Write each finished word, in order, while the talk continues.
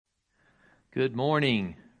Good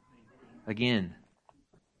morning again.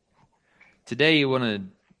 Today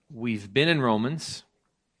we've been in Romans,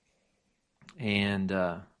 and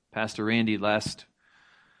Pastor Randy last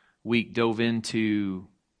week dove into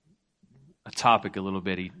a topic a little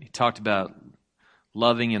bit. He talked about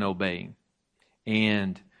loving and obeying.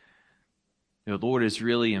 And the Lord has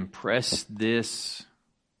really impressed this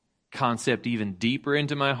concept even deeper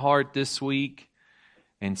into my heart this week.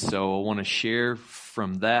 And so I want to share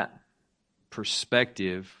from that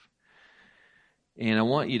perspective. And I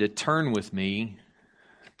want you to turn with me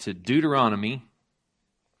to Deuteronomy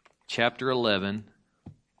chapter 11,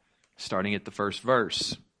 starting at the first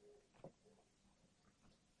verse.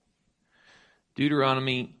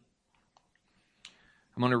 Deuteronomy,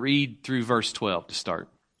 I'm going to read through verse 12 to start.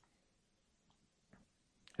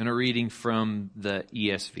 And a reading from the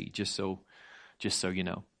ESV, just so you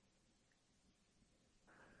know.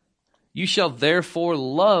 You shall therefore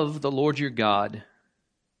love the Lord your God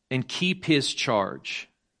and keep His charge,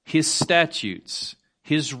 His statutes,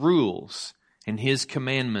 His rules, and His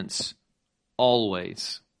commandments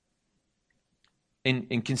always.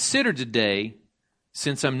 And consider today,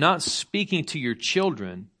 since I'm not speaking to your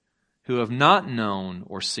children who have not known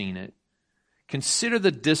or seen it, consider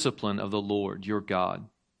the discipline of the Lord your God,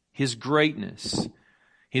 His greatness,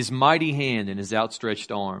 His mighty hand and His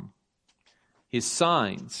outstretched arm, His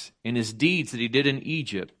signs and His deeds that He did in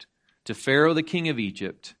Egypt, to Pharaoh the king of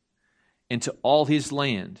Egypt, and to all his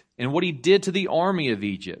land, and what He did to the army of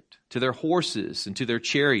Egypt, to their horses and to their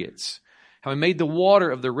chariots, how He made the water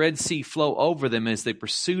of the Red Sea flow over them as they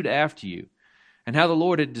pursued after you, and how the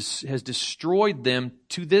Lord has destroyed them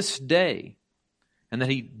to this day, and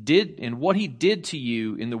what He did to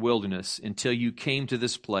you in the wilderness until you came to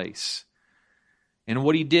this place, and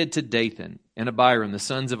what He did to Dathan and Abiram, the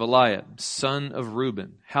sons of Eliab, son of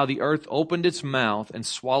Reuben, how the earth opened its mouth and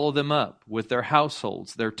swallowed them up with their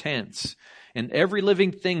households, their tents, and every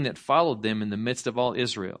living thing that followed them in the midst of all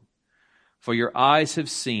Israel. For your eyes have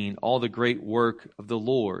seen all the great work of the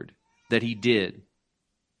Lord that He did.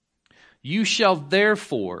 You shall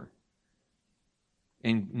therefore,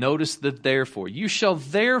 and notice the therefore, you shall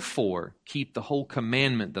therefore keep the whole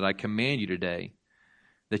commandment that I command you today,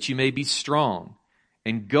 that you may be strong,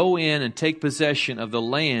 and go in and take possession of the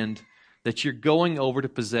land that you're going over to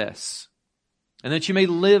possess, and that you may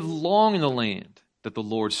live long in the land that the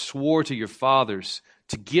Lord swore to your fathers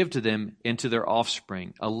to give to them and to their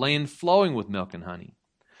offspring, a land flowing with milk and honey.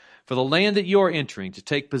 For the land that you are entering to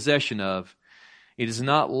take possession of, it is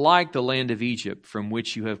not like the land of Egypt from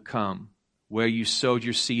which you have come, where you sowed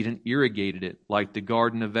your seed and irrigated it like the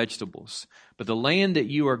garden of vegetables. But the land that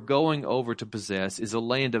you are going over to possess is a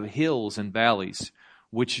land of hills and valleys,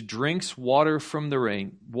 which drinks water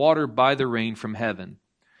by the rain from heaven.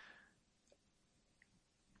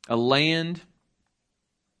 A land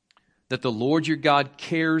that the Lord your God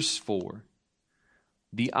cares for.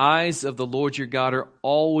 The eyes of the Lord your God are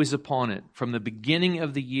always upon it, from the beginning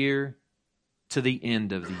of the year to the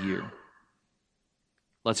end of the year.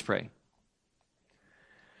 Let's pray.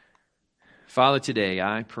 Father, today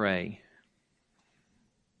I pray,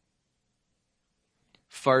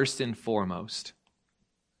 first and foremost,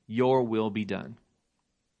 your will be done.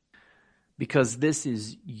 Because this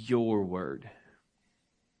is your word.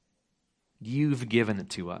 You've given it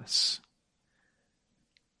to us.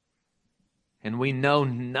 And we know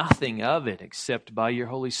nothing of it except by your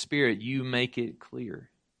Holy Spirit. You make it clear.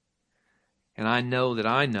 And I know that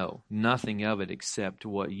I know nothing of it except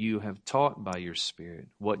what you have taught by your Spirit,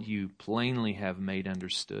 what you plainly have made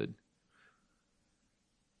understood.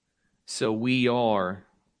 So we are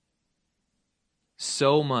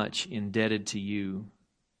so much indebted to you,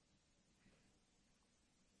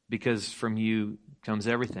 because from you comes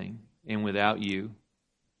everything, and without you,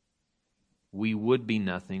 we would be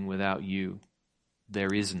nothing. Without you,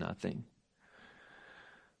 there is nothing.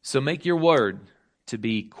 So make your word to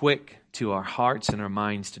be quick to our hearts and our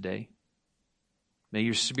minds today. May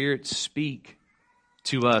your Spirit speak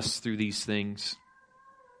to us through these things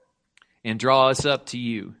and draw us up to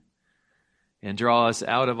you and draw us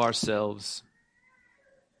out of ourselves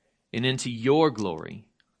and into your glory.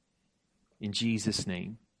 In Jesus'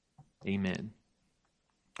 name, amen.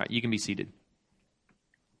 All right, you can be seated.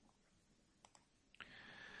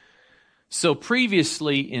 So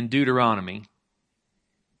previously in Deuteronomy,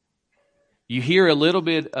 you hear a little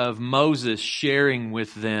bit of Moses sharing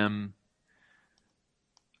with them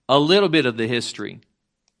a little bit of the history,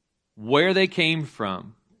 where they came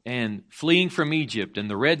from, and fleeing from Egypt and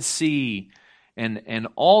the Red Sea and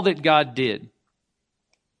all that God did.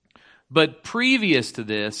 But previous to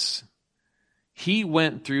this, he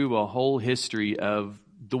went through a whole history of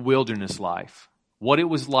the wilderness life, what it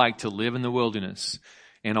was like to live in the wilderness,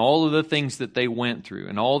 and all of the things that they went through,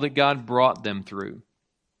 and all that God brought them through.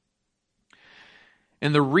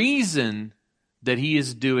 And the reason that he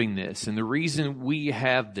is doing this, and the reason we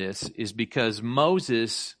have this, is because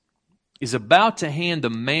Moses is about to hand the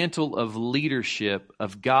mantle of leadership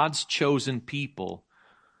of God's chosen people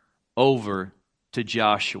over to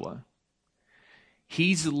Joshua.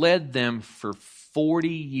 He's led them for 40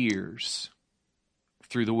 years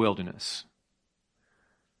through the wilderness.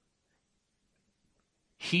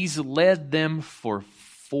 He's led them for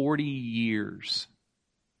 40 years.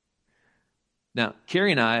 Now,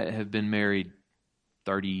 Carrie and I have been married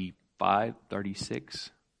 35,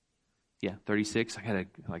 36. Yeah, 36.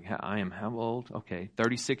 I am how old? Okay,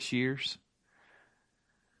 36 years.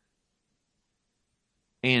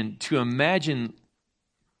 And to imagine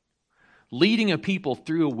leading a people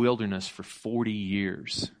through a wilderness for 40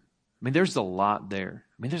 years. I mean, there's a lot there.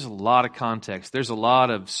 I mean, there's a lot of context. There's a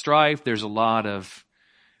lot of strife. There's a lot of...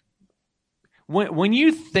 When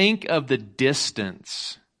you think of the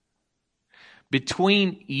distance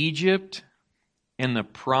between Egypt and the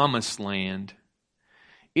Promised Land,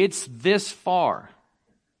 it's this far.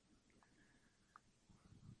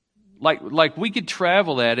 Like we could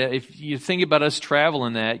travel that. If you think about us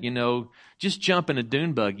traveling that, just jump in a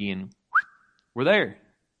dune buggy and we're there.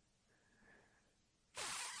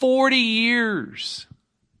 40 years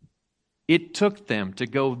it took them to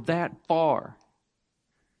go that far.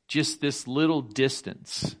 Just this little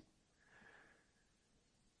distance.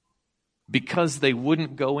 Because they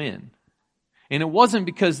wouldn't go in. And it wasn't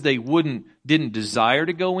because they didn't desire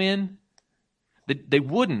to go in. They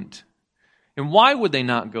wouldn't. And why would they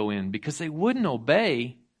not go in? Because they wouldn't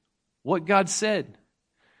obey what God said.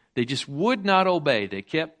 They just would not obey. They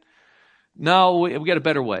kept, no, we got a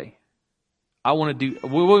better way. We want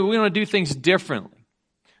to do things differently.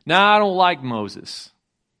 Now, I don't like Moses.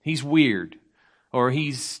 He's weird. Or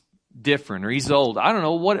he's different, or he's old. I don't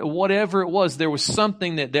know, whatever it was. There was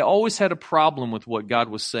something that they always had a problem with what God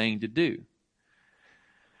was saying to do.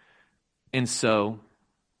 And so,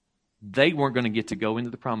 they weren't going to get to go into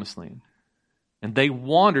the Promised Land. And they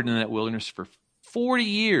wandered in that wilderness for 40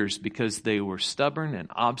 years because they were stubborn and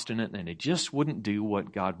obstinate, and they just wouldn't do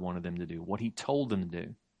what God wanted them to do, what he told them to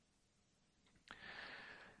do.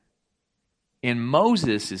 And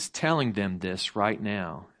Moses is telling them this right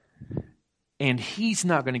now. And he's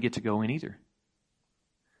not going to get to go in either.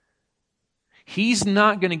 He's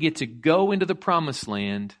not going to get to go into the Promised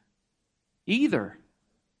Land either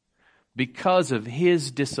because of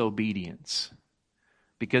his disobedience.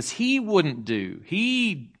 Because he wouldn't do.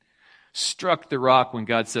 He struck the rock when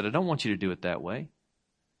God said, I don't want you to do it that way.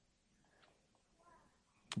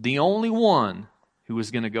 The only one who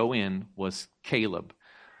was going to go in was Caleb.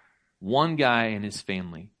 One guy in his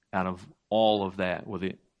family out of all of that, with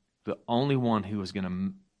it. The only one who was going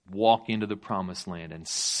to walk into the Promised Land and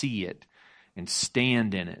see it and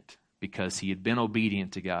stand in it because he had been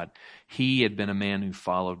obedient to God. He had been a man who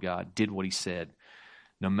followed God, did what he said,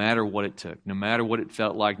 no matter what it took, no matter what it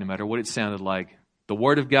felt like, no matter what it sounded like. The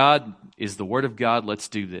Word of God is the Word of God. Let's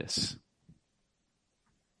do this.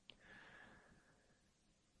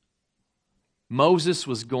 Moses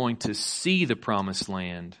was going to see the Promised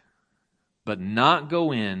Land, but not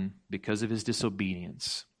go in because of his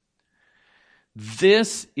disobedience.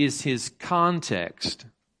 This is his context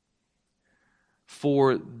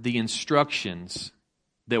for the instructions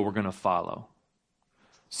that we're going to follow.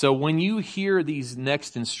 So when you hear these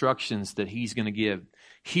next instructions that he's going to give,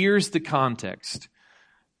 here's the context.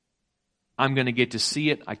 I'm going to get to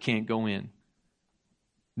see it. I can't go in.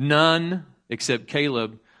 None except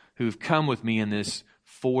Caleb, who've come with me in this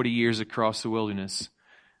 40 years across the wilderness,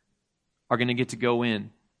 are going to get to go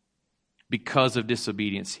in because of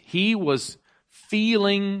disobedience. He was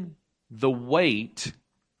feeling the weight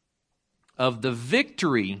of the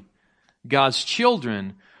victory God's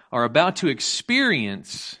children are about to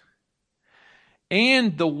experience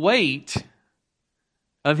and the weight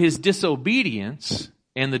of his disobedience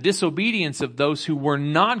and the disobedience of those who were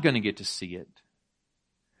not going to get to see it.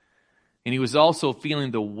 And he was also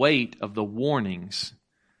feeling the weight of the warnings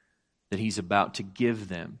that he's about to give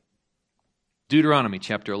them. Deuteronomy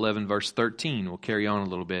chapter 11, verse 13. We'll carry on a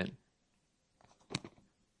little bit.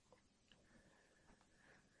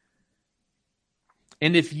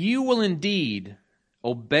 And if you will indeed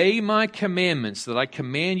obey my commandments that I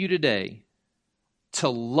command you today, to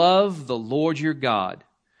love the Lord your God,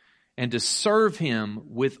 and to serve him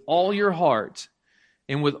with all your heart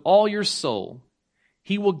and with all your soul,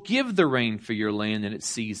 he will give the rain for your land in its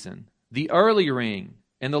season, the early rain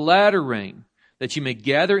and the latter rain, that you may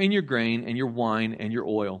gather in your grain and your wine and your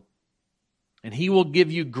oil. And he will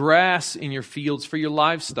give you grass in your fields for your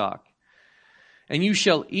livestock. And you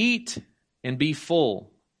shall eat and be full.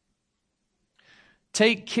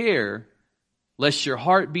 Take care lest your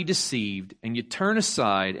heart be deceived, and you turn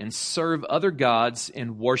aside and serve other gods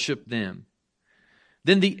and worship them.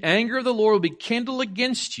 Then the anger of the Lord will be kindled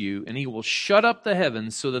against you, and he will shut up the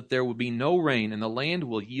heavens so that there will be no rain, and the land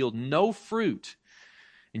will yield no fruit,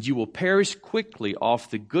 and you will perish quickly off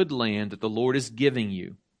the good land that the Lord is giving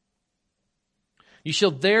you. You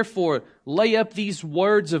shall therefore lay up these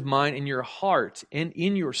words of mine in your heart and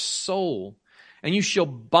in your soul, and you shall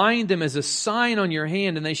bind them as a sign on your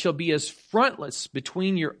hand, and they shall be as frontlets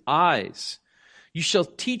between your eyes. You shall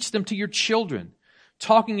teach them to your children,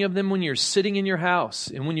 talking of them when you're sitting in your house,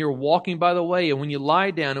 and when you're walking by the way, and when you lie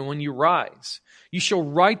down, and when you rise. You shall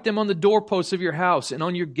write them on the doorposts of your house and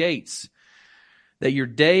on your gates, that your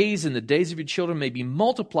days and the days of your children may be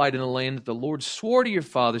multiplied in the land that the Lord swore to your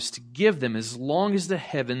fathers to give them, as long as the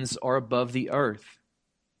heavens are above the earth.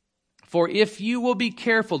 For if you will be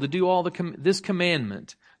careful to do all this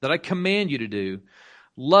commandment that I command you to do,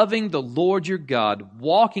 loving the Lord your God,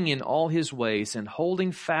 walking in all his ways, and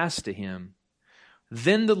holding fast to him,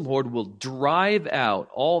 then the Lord will drive out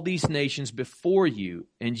all these nations before you,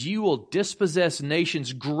 and you will dispossess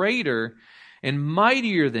nations greater and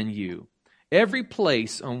mightier than you. Every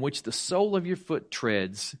place on which the sole of your foot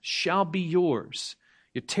treads shall be yours.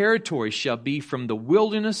 Your territory shall be from the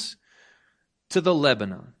wilderness to the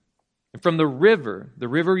Lebanon, and from the river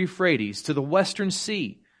Euphrates, to the western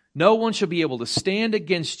sea. No one shall be able to stand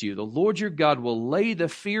against you. The Lord your God will lay the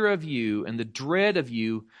fear of you and the dread of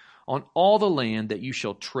you on all the land that you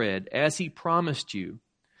shall tread, as he promised you.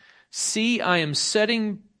 See, I am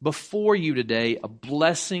setting before you today a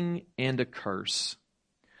blessing and a curse.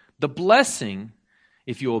 The blessing,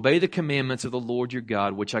 if you obey the commandments of the Lord your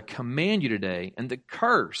God, which I command you today, and the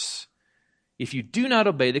curse, if you do not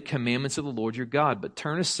obey the commandments of the Lord your God, but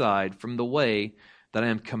turn aside from the way that I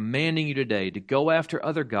am commanding you today, to go after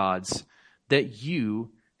other gods that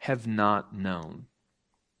you have not known.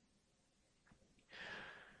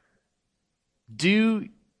 Do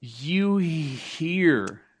you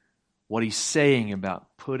hear what he's saying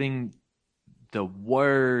about putting the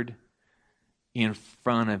word in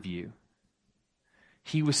front of you?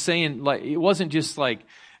 He was saying, like, it wasn't just like,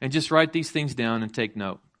 and just write these things down and take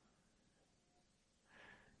note.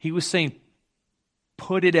 He was saying,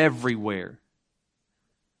 put it everywhere.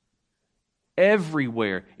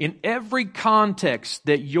 Everywhere. In every context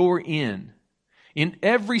that you're in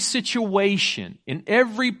every situation, in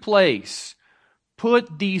every place,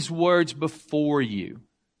 put these words before you.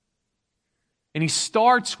 And he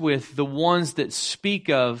starts with the ones that speak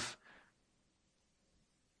of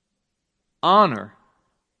honor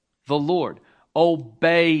the Lord.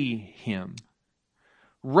 Obey him.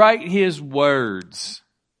 Write his words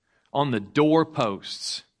on the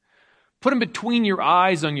doorposts. Put them between your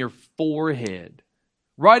eyes on your forehead.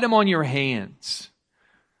 Write them on your hands.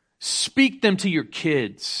 Speak them to your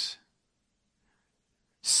kids.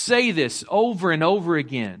 Say this over and over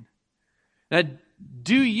again. Now,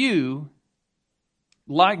 do you,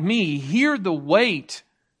 like me, hear the weight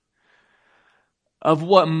of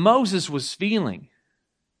what Moses was feeling?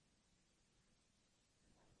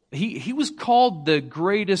 He was called the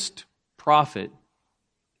greatest prophet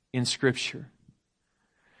in Scripture.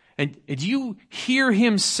 And you hear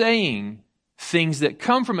him saying things that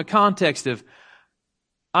come from a context of,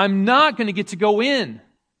 I'm not going to get to go in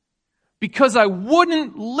because I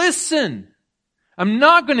wouldn't listen. I'm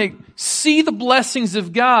not going to see the blessings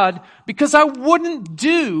of God because I wouldn't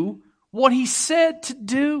do what he said to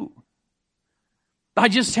do. I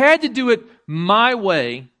just had to do it my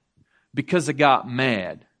way because I got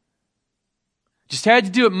mad. Just had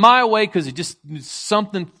to do it my way because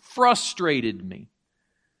something frustrated me.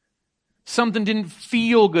 Something didn't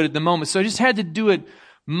feel good at the moment. So I just had to do it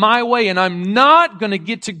my way. And I'm not going to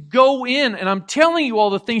get to go in. And I'm telling you all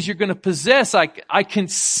the things you're going to possess. I can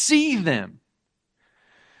see them.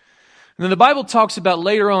 And then the Bible talks about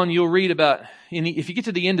later on, you'll read about, if you get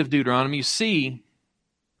to the end of Deuteronomy, you see,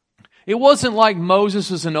 it wasn't like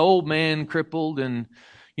Moses was an old man, crippled, and,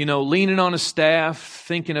 leaning on a staff,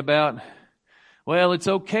 thinking about, well, it's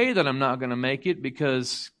okay that I'm not going to make it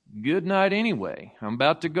because good night anyway. I'm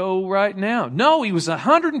about to go right now. No, he was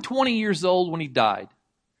 120 years old when he died.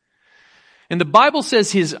 And the Bible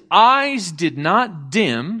says his eyes did not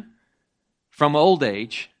dim from old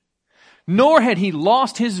age, nor had he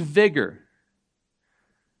lost his vigor.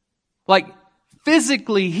 Like,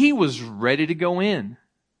 physically, he was ready to go in.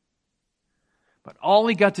 But all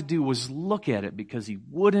he got to do was look at it because he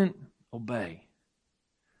wouldn't obey.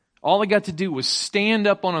 All I got to do was stand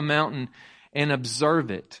up on a mountain and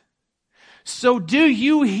observe it. So do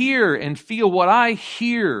you hear and feel what I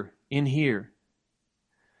hear in here?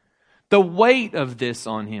 The weight of this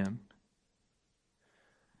on him.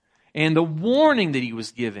 And the warning that he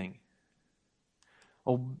was giving.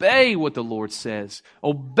 Obey what the Lord says.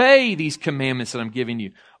 Obey these commandments that I'm giving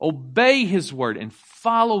you. Obey His word and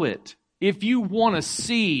follow it. If you want to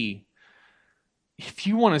see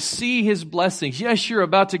His blessings, yes, you're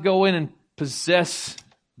about to go in and possess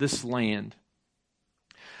this land.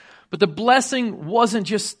 But the blessing wasn't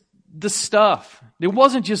just the stuff. It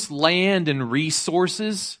wasn't just land and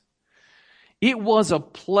resources. It was a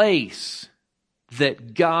place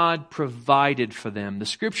that God provided for them. The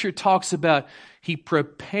scripture talks about He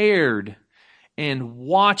prepared and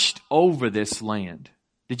watched over this land.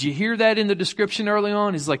 Did you hear that in the description early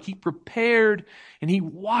on? It's like He prepared and He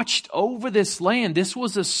watched over this land. This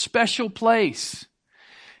was a special place.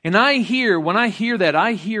 And when I hear that,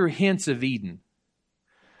 I hear hints of Eden.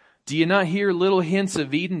 Do you not hear little hints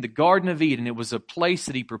of Eden? The Garden of Eden, it was a place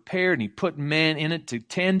that He prepared and He put man in it to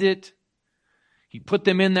tend it. He put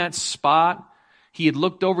them in that spot. He had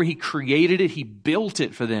looked over, He created it, He built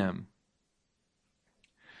it for them.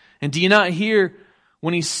 And do you not hear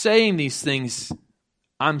when He's saying these things,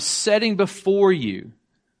 I'm setting before you.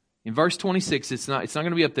 In verse 26, it's not going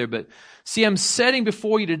to be up there, but see, I'm setting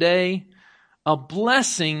before you today a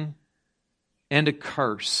blessing and a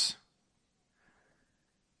curse.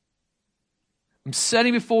 I'm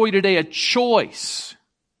setting before you today a choice.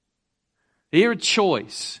 Here's a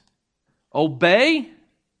choice. Obey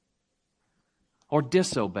or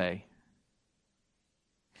disobey.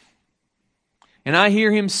 And I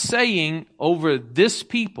hear Him saying over this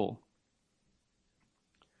people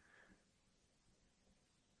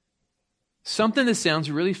something that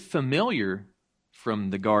sounds really familiar from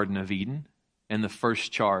the Garden of Eden and the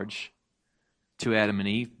first charge to Adam and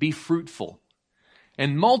Eve. Be fruitful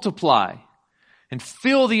and multiply and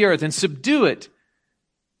fill the earth and subdue it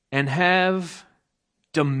and have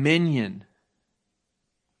dominion.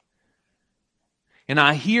 And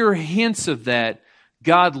I hear hints of that,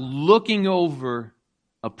 God looking over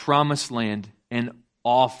a promised land and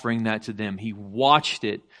offering that to them. He watched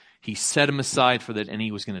it. He set them aside for that, and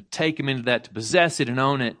He was going to take them into that to possess it and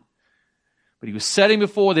own it. But He was setting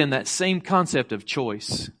before them that same concept of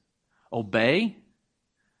choice. Obey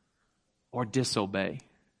or disobey.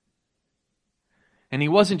 And He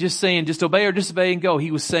wasn't just saying just obey or disobey and go.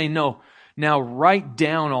 He was saying, no, now write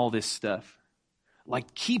down all this stuff.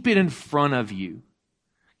 Like keep it in front of you.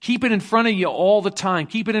 Keep it in front of you all the time.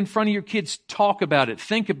 Keep it in front of your kids. Talk about it.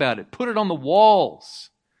 Think about it. Put it on the walls.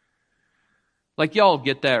 Like y'all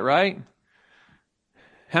get that, right?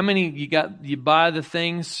 How many you buy the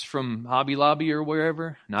things from Hobby Lobby or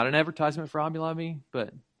wherever? Not an advertisement for Hobby Lobby,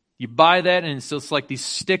 but you buy that and it's like these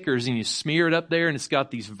stickers and you smear it up there and it's got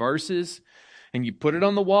these verses and you put it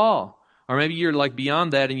on the wall. Or maybe you're like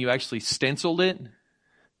beyond that and you actually stenciled it.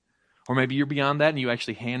 Or maybe you're beyond that and you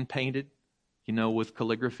actually hand painted, with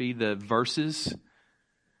calligraphy, the verses.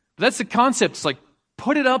 But that's the concept. It's like,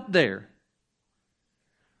 put it up there.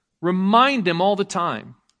 Remind them all the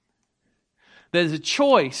time. There's a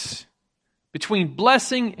choice between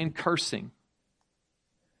blessing and cursing.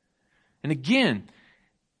 And again,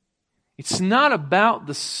 it's not about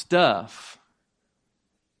the stuff.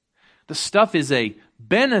 The stuff is a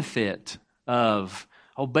benefit of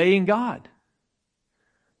obeying God.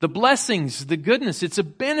 The blessings, the goodness, it's a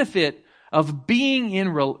benefit of being in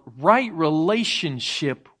right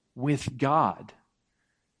relationship with God.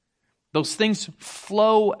 Those things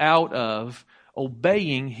flow out of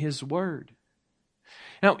obeying His word.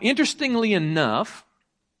 Now, interestingly enough,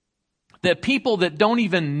 that people that don't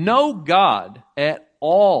even know God at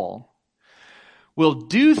all will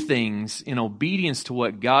do things in obedience to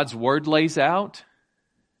what God's word lays out,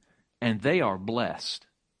 and they are blessed.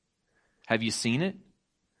 Have you seen it?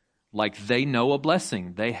 Like they know a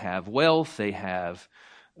blessing. They have wealth. They have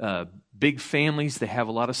big families. They have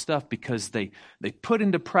a lot of stuff because they put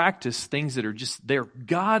into practice things that are they're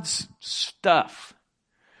God's stuff.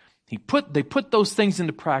 They put those things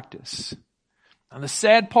into practice. And the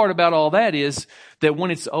sad part about all that is that when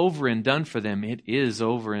it's over and done for them, it is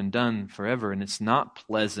over and done forever, and it's not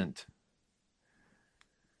pleasant.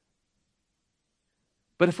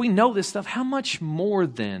 But if we know this stuff, how much more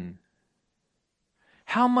then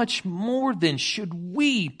should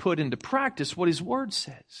we put into practice what His word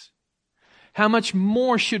says? How much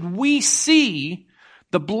more should we see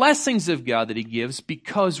the blessings of God that He gives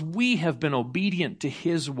because we have been obedient to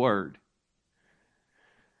His word?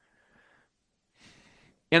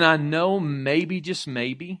 And I know maybe, just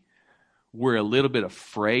maybe, we're a little bit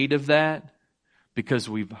afraid of that because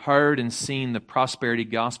we've heard and seen the prosperity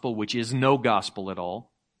gospel, which is no gospel at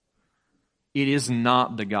all. It is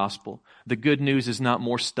not the gospel. The good news is not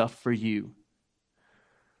more stuff for you.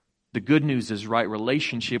 The good news is right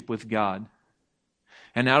relationship with God.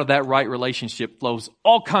 And out of that right relationship flows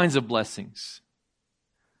all kinds of blessings.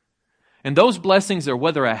 And those blessings are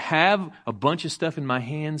whether I have a bunch of stuff in my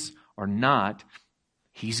hands or not,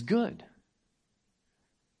 He's good.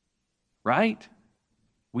 Right?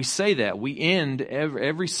 We say that. We end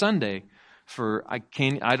every Sunday for, I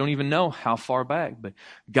don't even know how far back, but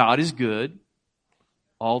God is good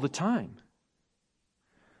all the time.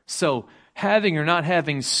 So having or not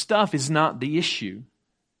having stuff is not the issue.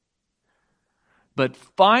 But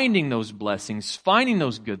finding those blessings, finding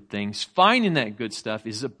those good things, finding that good stuff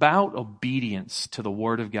is about obedience to the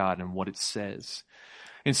Word of God and what it says.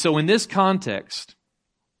 And so in this context,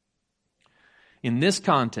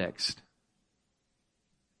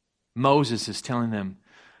 Moses is telling them,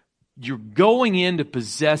 you're going in to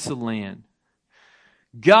possess a land.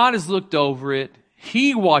 God has looked over it.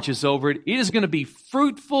 He watches over it. It is going to be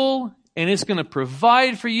fruitful and it's going to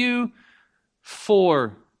provide for you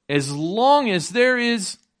for as long as there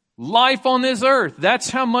is life on this earth. That's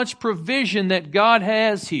how much provision that God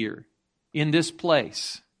has here in this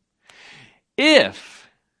place. If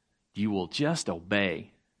you will just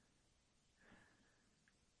obey.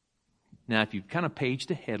 Now, if you've kind of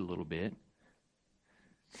paged ahead a little bit,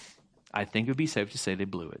 I think it would be safe to say they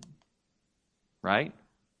blew it. Right?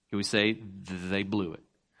 Can we say they blew it?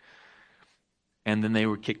 And then they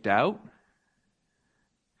were kicked out.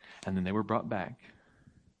 And then they were brought back.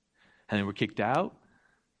 And they were kicked out.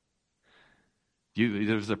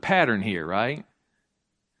 There's a pattern here, right?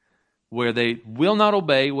 Where they will not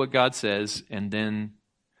obey what God says and then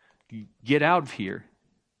get out of here.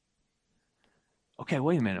 Okay,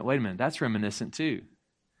 wait a minute. That's reminiscent too.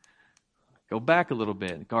 Go back a little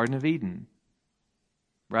bit. Garden of Eden.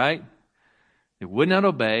 Right? They would not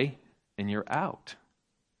obey, and you're out.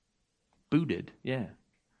 Booted. Yeah.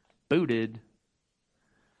 Booted.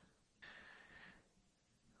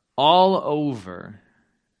 All over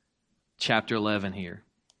chapter 11 here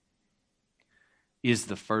is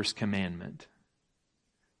the first commandment.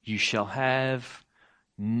 You shall have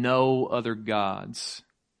no other gods.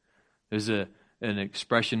 There's an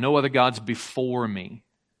expression, no other gods before me.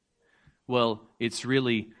 Well, it's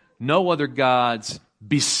really no other gods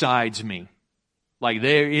besides me. Like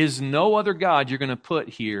there is no other God you're going to put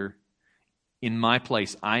here in my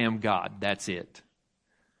place. I am God. That's it.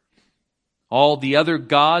 All the other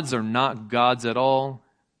gods are not gods at all.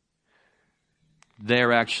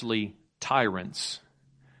 They're actually tyrants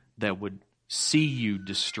that would see you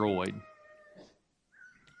destroyed.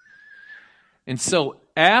 And so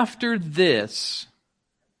after this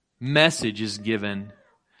message is given,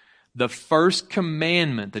 the first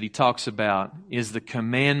commandment that he talks about is the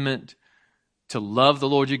commandment to love the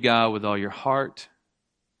Lord your God with all your heart,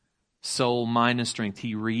 soul, mind, and strength.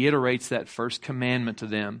 He reiterates that first commandment to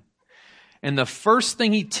them. And the first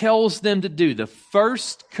thing he tells them to do, the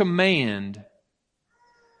first command,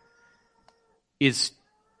 is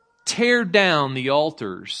tear down the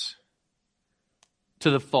altars to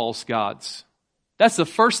the false gods. That's the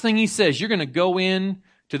first thing he says. You're going to go in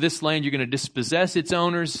to this land. You're going to dispossess its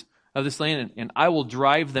owners of this land, and I will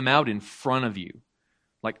drive them out in front of you.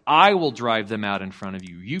 Like I will drive them out in front of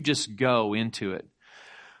you. You just go into it.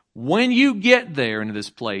 When you get there into this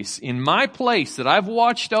place, in my place that I've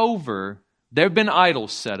watched over, there have been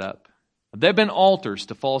idols set up. There have been altars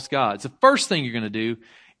to false gods. The first thing you're going to do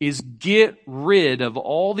is get rid of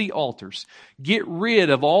all the altars. Get rid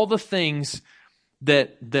of all the things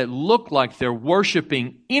that look like they're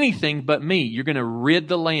worshiping anything but me. You're going to rid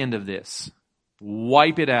the land of this.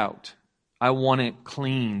 Wipe it out. I want it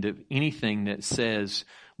cleaned of anything that says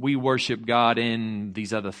we worship God and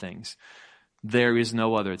these other things. There is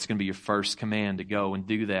no other. It's going to be your first command to go and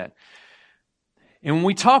do that. And when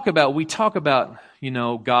we talk about,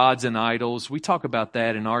 gods and idols. We talk about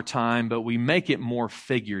that in our time, but we make it more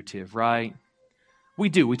figurative, right? We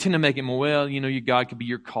do. We tend to make it more, your God could be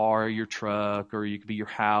your car, your truck, or you could be your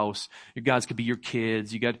house. Your gods could be your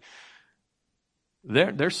kids.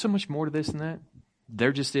 There's so much more to this than that.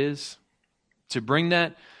 There just is. To bring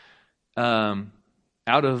that out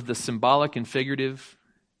of the symbolic and figurative,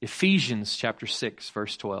 Ephesians chapter 6,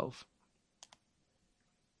 verse 12.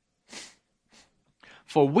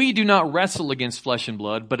 For we do not wrestle against flesh and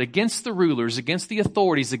blood, but against the rulers, against the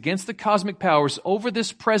authorities, against the cosmic powers over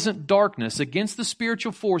this present darkness, against the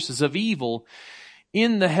spiritual forces of evil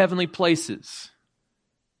in the heavenly places.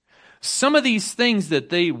 Some of these things that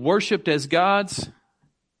they worshipped as gods,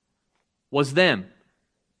 was them.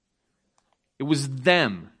 It was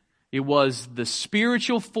them. It was the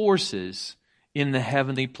spiritual forces in the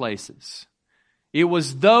heavenly places. It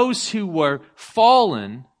was those who were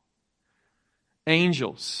fallen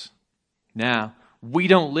angels. Now, we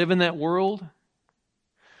don't live in that world,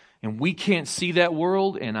 and we can't see that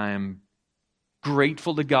world, and I am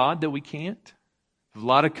grateful to God that we can't. A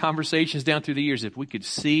lot of conversations down through the years, if we could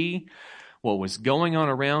see what was going on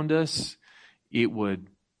around us, it would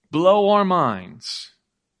blow our minds.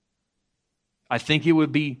 I think it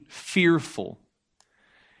would be fearful.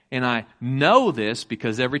 And I know this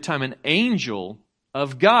because every time an angel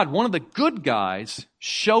of God, one of the good guys,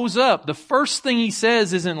 shows up, the first thing he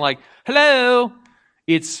says isn't like, hello.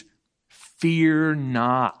 It's fear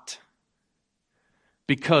not.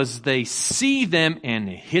 Because they see them and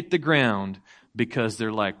hit the ground because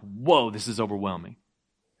they're like, whoa, this is overwhelming.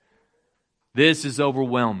 This is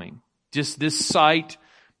overwhelming. Just this sight,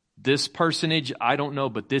 this personage, I don't know,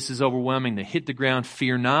 but this is overwhelming. They hit the ground,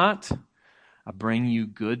 fear not. I bring you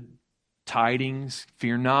good tidings.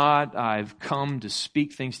 Fear not. I've come to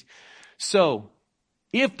speak things. So,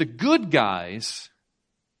 if the good guys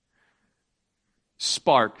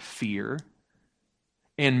spark fear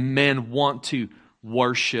and men want to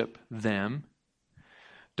worship them,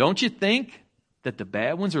 don't you think that the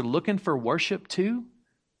bad ones are looking for worship too?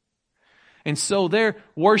 And so their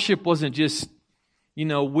worship wasn't just,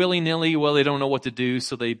 willy-nilly, well, they don't know what to do,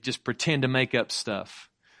 so they just pretend to make up stuff.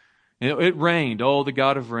 It rained. Oh, the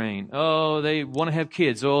God of rain. Oh, they want to have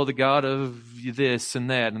kids. Oh, the God of this and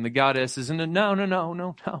that. And the goddesses. And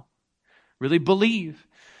no. Really believe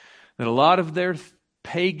that a lot of their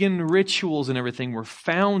pagan rituals and everything were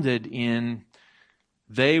founded in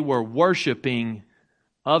they were worshiping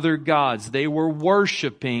other gods. They were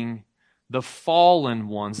worshiping the fallen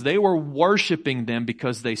ones. They were worshiping them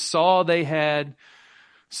because they saw they had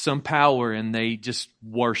some power and they just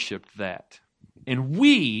worshiped that. And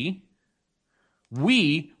we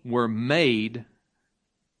were made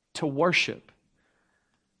to worship.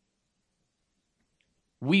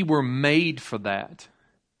 We were made for that.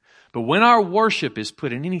 But when our worship is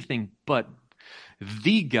put in anything but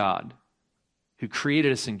the God who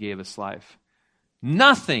created us and gave us life,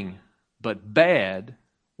 nothing but bad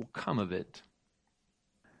will come of it.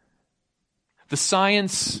 The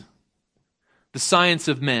science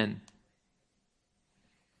of men,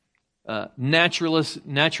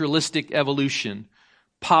 naturalistic evolution,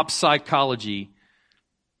 pop psychology,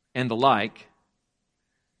 and the like,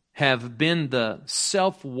 have been the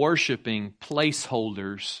self-worshiping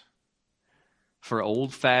placeholders for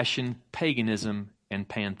old-fashioned paganism and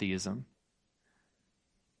pantheism.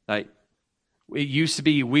 It used to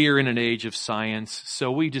be we're in an age of science,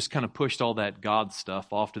 so we just kind of pushed all that God stuff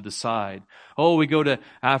off to the side. Oh, we go to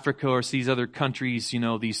Africa or these other countries,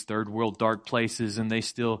 these third world dark places, and they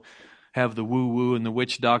still have the woo-woo and the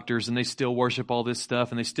witch doctors, and they still worship all this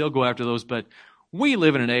stuff, and they still go after those, but we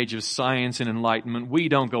live in an age of science and enlightenment. We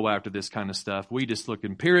don't go after this kind of stuff. We just look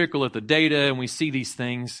empirical at the data, and we see these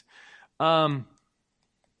things. Anybody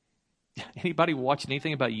watched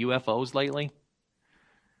anything about UFOs lately?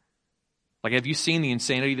 Like, have you seen the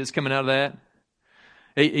insanity that's coming out of that?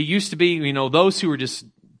 It used to be, those who were just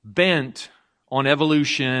bent on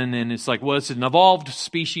evolution, and it's like, well, it's an evolved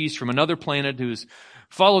species from another planet who's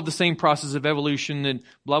followed the same process of evolution and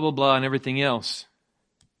blah, blah, blah, and everything else.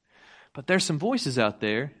 But there's some voices out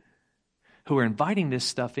there who are inviting this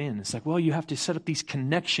stuff in. It's like, well, you have to set up these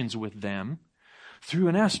connections with them through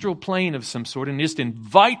an astral plane of some sort and just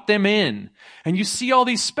invite them in. And you see all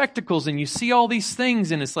these spectacles and you see all these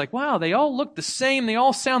things, and it's like, wow, they all look the same. They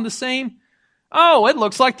all sound the same. Oh, it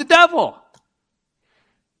looks like the devil.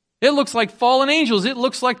 It looks like fallen angels. It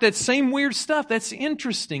looks like that same weird stuff. That's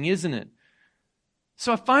interesting, isn't it?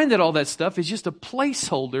 So I find that all that stuff is just a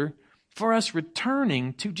placeholder for us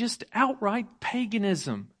returning to just outright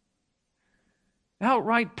paganism.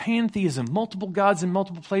 Outright pantheism, multiple gods in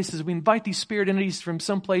multiple places. We invite these spirit entities from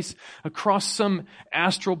someplace across some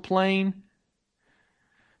astral plane.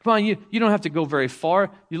 Come on, you don't have to go very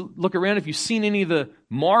far. You look around, if you've seen any of the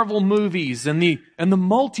Marvel movies and the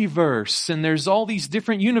multiverse, and there's all these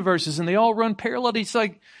different universes and they all run parallel. It's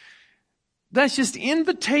like, that's just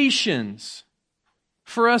invitations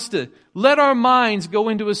for us to let our minds go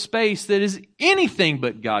into a space that is anything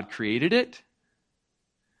but God created it.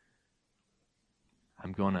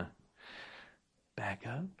 I'm going to back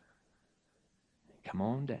up. Come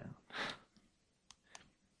on down.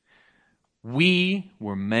 We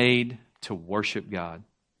were made to worship God.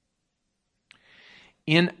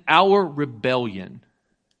 In our rebellion,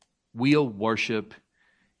 we'll worship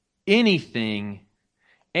anything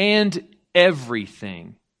and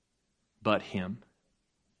everything but Him.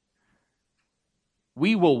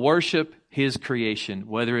 We will worship His creation,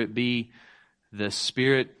 whether it be the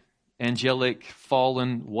spirit, angelic,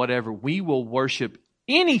 fallen, whatever. We will worship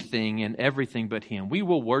anything and everything but Him. We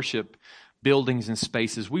will worship buildings and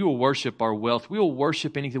spaces. We will worship our wealth. We will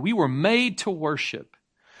worship anything. We were made to worship.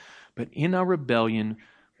 But in our rebellion,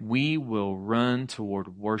 we will run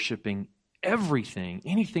toward worshiping everything,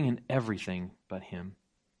 anything and everything but Him.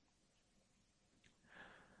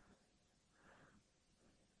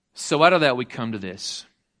 So out of that we come to this.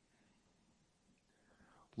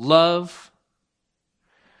 Love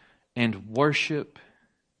and worship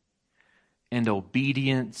and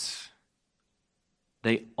obedience,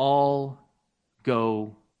 they all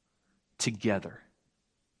go together.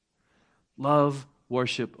 Love,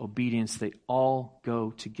 worship, obedience, they all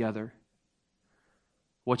go together.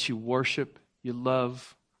 What you worship, you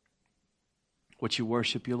love. What you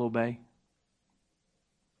worship, you'll obey.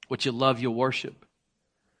 What you love, you'll worship.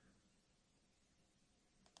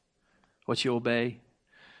 What you obey,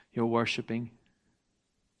 you're worshiping.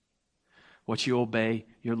 What you obey,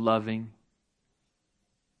 you're loving.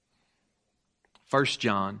 1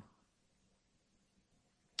 John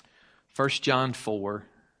 4,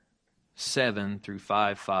 7 through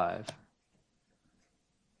 5:5.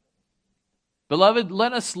 Beloved,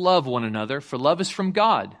 let us love one another, for love is from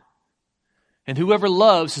God. And whoever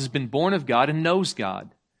loves has been born of God and knows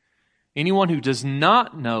God. Anyone who does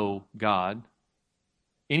not know God,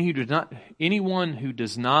 anyone who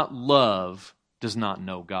does not love does not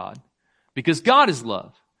know God, because God is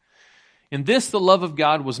love. In this the love of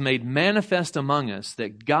God was made manifest among us,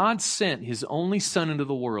 that God sent His only Son into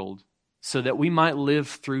the world so that we might live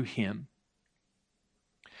through Him.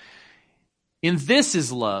 In this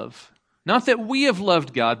is love, not that we have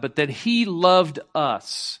loved God, but that He loved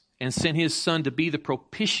us and sent His Son to be the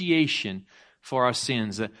propitiation for our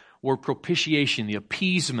sins. The word propitiation, the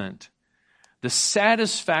appeasement, the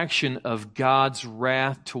satisfaction of God's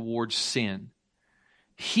wrath towards sin.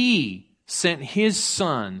 He sent His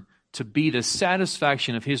Son to be the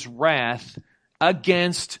satisfaction of His wrath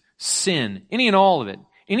against sin. Any and all of it.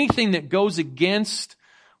 Anything that goes against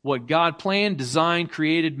what God planned, designed,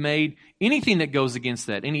 created, made, anything that goes against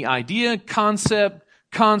that, any idea, concept,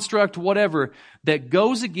 construct, whatever, that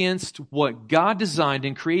goes against what God designed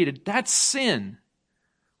and created, that's sin.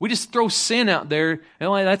 We just throw sin out there,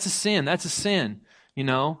 and that's a sin, that's a sin, you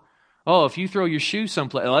know. Oh, if you throw your shoe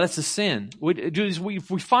someplace, that's a sin. We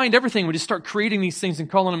find everything, we just start creating these things and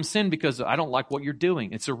calling them sin because I don't like what you're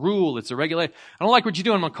doing. It's a rule, it's a regulation. I don't like what you're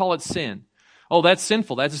doing, I'm going to call it sin. Oh, that's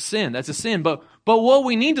sinful, that's a sin, that's a sin. But what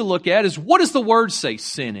we need to look at is, what does the Word say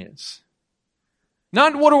sin is?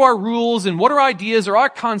 Not what are our rules and what are ideas or our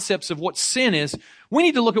concepts of what sin is. We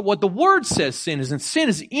need to look at what the Word says sin is. And sin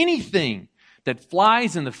is anything that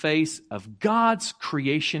flies in the face of God's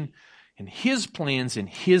creation and His plans and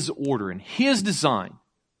His order and His design.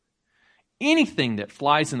 Anything that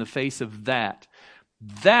flies in the face of that,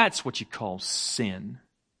 that's what you call sin.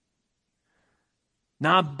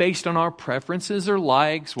 Not based on our preferences or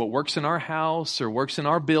likes, what works in our house or works in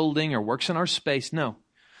our building or works in our space. No.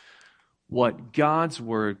 What God's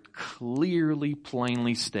Word clearly,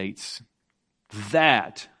 plainly states,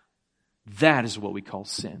 that is what we call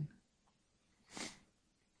sin.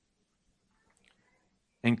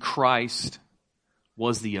 And Christ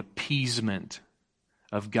was the appeasement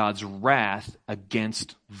of God's wrath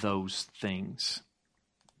against those things.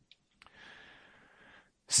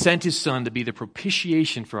 Sent His Son to be the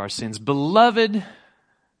propitiation for our sins. Beloved,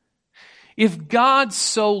 if God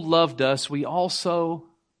so loved us, we also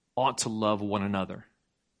ought to love one another.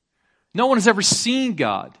 No one has ever seen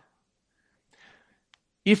God.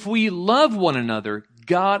 If we love one another,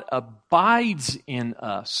 God abides in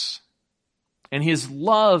us, and His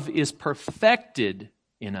love is perfected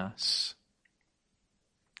in us.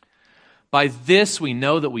 By this we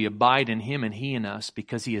know that we abide in Him and He in us,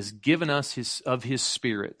 because He has given us of His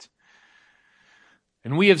Spirit.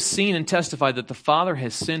 And we have seen and testified that the Father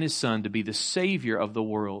has sent His Son to be the Savior of the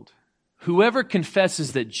world. Whoever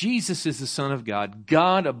confesses that Jesus is the Son of God,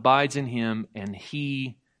 God abides in him and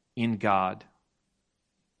he in God.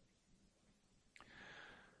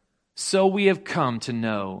 So we have come to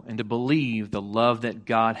know and to believe the love that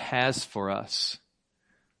God has for us.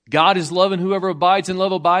 God is love, and whoever abides in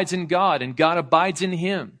love abides in God, and God abides in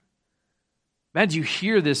him. Imagine you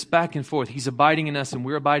hear this back and forth. He's abiding in us and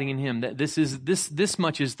we're abiding in him. This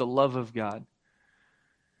much is the love of God.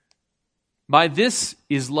 By this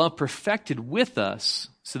is love perfected with us,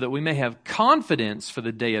 so that we may have confidence for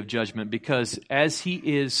the day of judgment, because as he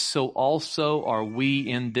is, so also are we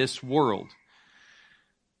in this world.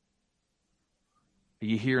 Are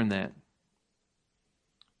you hearing that?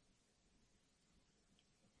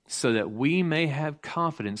 so that we may have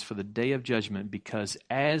confidence for the day of judgment, because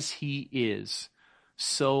as He is,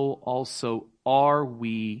 so also are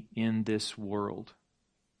we in this world.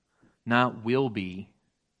 Not will be,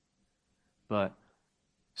 but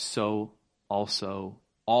so also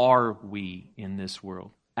are we in this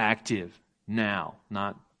world. Active now,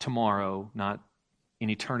 not tomorrow, not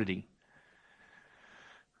in eternity.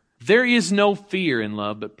 There is no fear in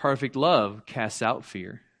love, but perfect love casts out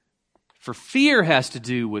fear. For fear has to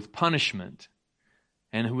do with punishment,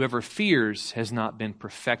 and whoever fears has not been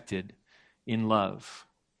perfected in love.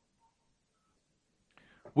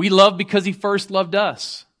 We love because He first loved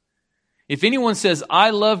us. If anyone says,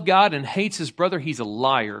 I love God, and hates his brother, he's a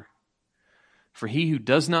liar. For he who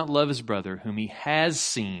does not love his brother, whom he has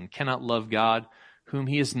seen, cannot love God, whom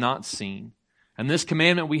he has not seen. And this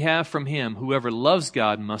commandment we have from Him, whoever loves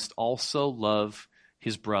God must also love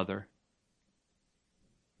his brother.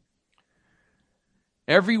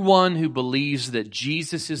 Everyone who believes that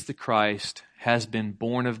Jesus is the Christ has been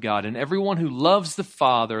born of God, and everyone who loves the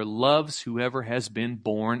Father loves whoever has been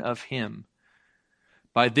born of Him.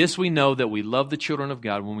 By this we know that we love the children of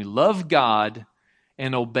God, when we love God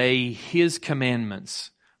and obey His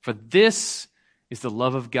commandments. For this is the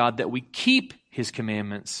love of God, that we keep His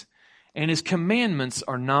commandments, and His commandments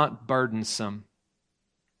are not burdensome.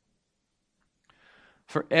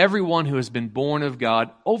 For everyone who has been born of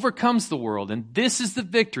God overcomes the world, and this is the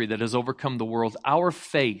victory that has overcome the world, our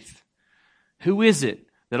faith. Who is it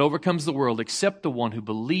that overcomes the world except the one who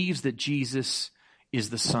believes that Jesus is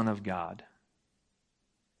the Son of God?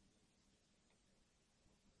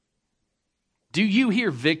 Do you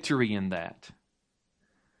hear victory in that?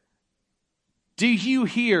 Do you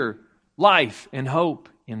hear life and hope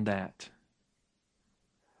in that?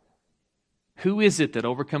 Who is it that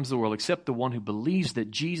overcomes the world except the one who believes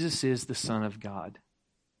that Jesus is the Son of God?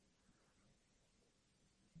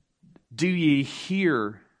 Do ye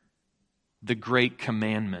hear the great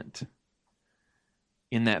commandment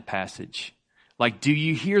in that passage? Like, do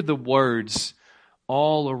you hear the words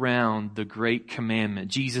all around the great commandment?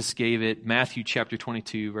 Jesus gave it, Matthew chapter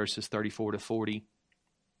 22, verses 34 to 40.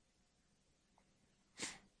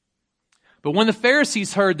 But when the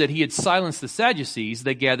Pharisees heard that He had silenced the Sadducees,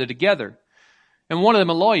 they gathered together. And one of them,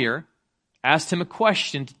 a lawyer, asked Him a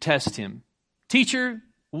question to test Him. Teacher,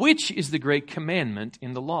 which is the great commandment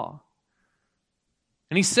in the law?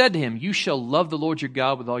 And He said to him, you shall love the Lord your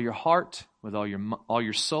God with all your heart, with all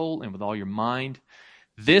your soul, and with all your mind.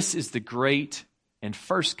 This is the great and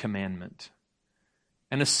first commandment.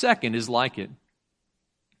 And a second is like it.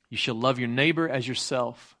 You shall love your neighbor as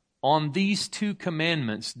yourself. On these two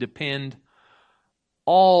commandments depend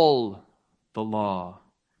all the law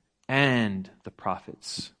and the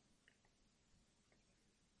prophets.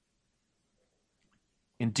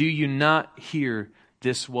 And do you not hear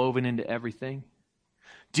this woven into everything?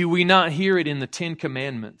 Do we not hear it in the 10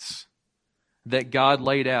 Commandments that God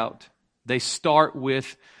laid out? They start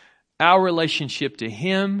with our relationship to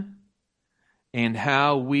Him and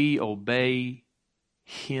how we obey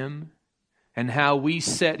Him and how we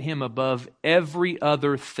set Him above every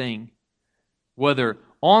other thing, whether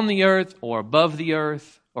on the earth or above the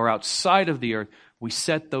earth or outside of the earth. We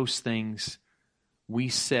set those things. We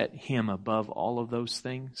set Him above all of those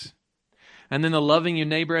things. And then the loving your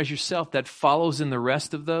neighbor as yourself, that follows in the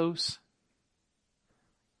rest of those.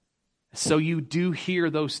 So you do hear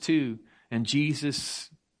those two. And Jesus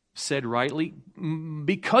said rightly,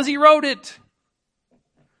 because He wrote it.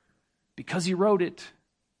 Because He wrote it.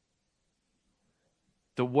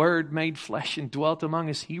 The Word made flesh and dwelt among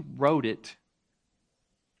us. He wrote it.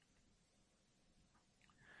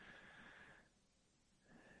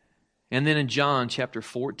 And then in John chapter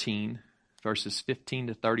 14, verses 15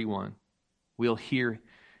 to 31, we'll hear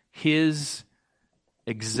His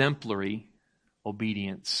exemplary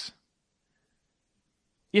obedience.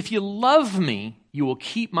 If you love me, you will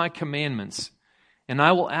keep my commandments, and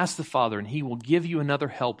I will ask the Father, and He will give you another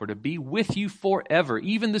helper to be with you forever,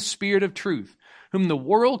 even the Spirit of truth, whom the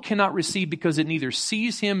world cannot receive because it neither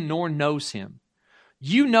sees Him nor knows Him.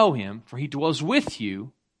 You know Him, for He dwells with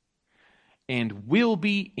you and will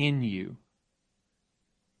be in you.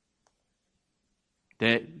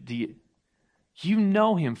 You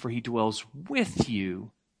know Him, for He dwells with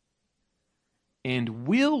you and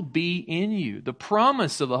will be in you. The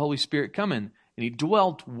promise of the Holy Spirit coming, and He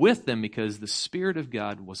dwelt with them because the Spirit of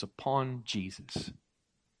God was upon Jesus.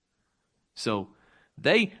 So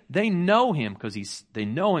they know Him because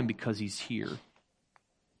He's here.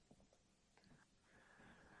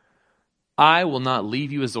 I will not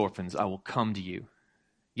leave you as orphans. I will come to you.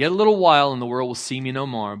 Yet a little while, and the world will see me no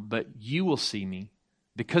more, but you will see me.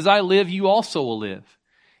 Because I live, you also will live.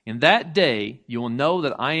 In that day you will know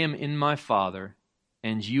that I am in my Father,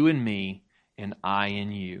 and you in me, and I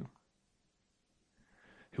in you.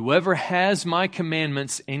 Whoever has my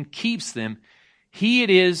commandments and keeps them, he it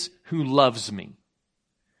is who loves me.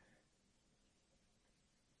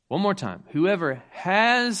 One more time. Whoever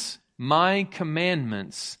has my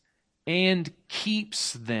commandments and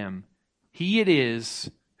keeps them, he it is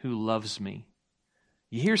who loves me.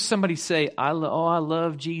 You hear somebody say, I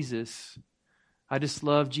love Jesus. I just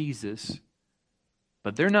love Jesus.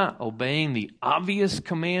 But they're not obeying the obvious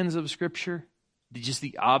commands of Scripture. Just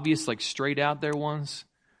the obvious, like straight out there ones.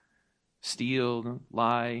 Steal,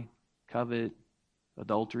 lie, covet,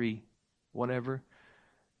 adultery, whatever.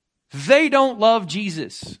 They don't love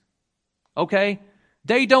Jesus. Okay?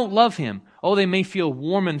 They don't love Him. Oh, they may feel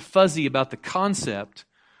warm and fuzzy about the concept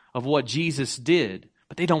of what Jesus did,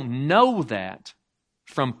 but they don't know that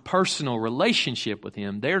from personal relationship with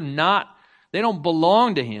Him. They don't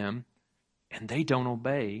belong to Him, and they don't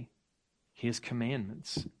obey His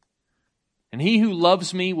commandments. And he who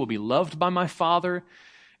loves me will be loved by my Father,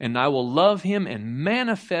 and I will love him and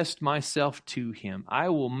manifest myself to him. I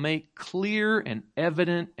will make clear and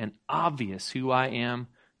evident and obvious who I am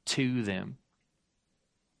to them.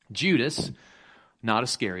 Judas, not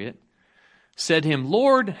Iscariot, said to him,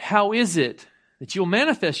 Lord, how is it that you'll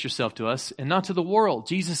manifest yourself to us and not to the world?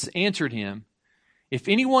 Jesus answered him, if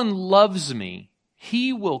anyone loves me,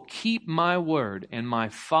 he will keep my word, and my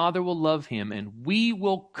Father will love him, and we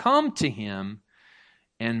will come to him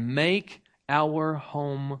and make our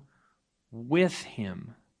home with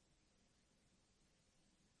him.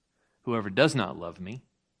 Whoever does not love me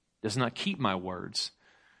does not keep my words.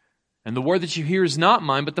 And the word that you hear is not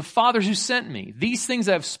mine, but the Father's who sent me. These things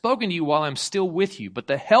I have spoken to you while I'm still with you. But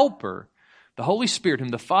the Helper, the Holy Spirit, whom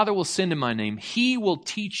the Father will send in my name, he will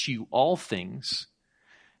teach you all things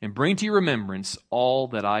and bring to your remembrance all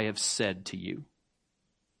that I have said to you.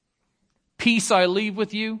 Peace I leave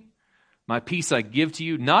with you. My peace I give to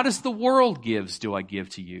you. Not as the world gives do I give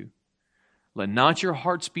to you. Let not your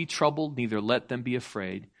hearts be troubled, neither let them be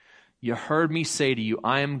afraid. You heard me say to you,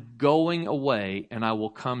 I am going away, and I will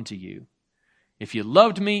come to you. If you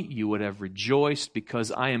loved me, you would have rejoiced,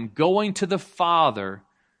 because I am going to the Father,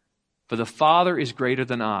 for the Father is greater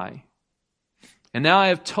than I. And now I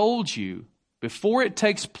have told you before it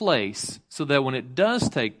takes place, so that when it does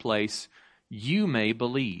take place, you may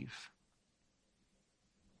believe.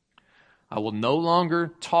 I will no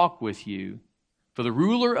longer talk with you, for the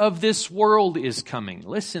ruler of this world is coming.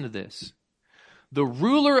 Listen to this. The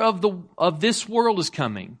ruler of this world is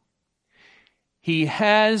coming. He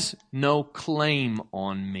has no claim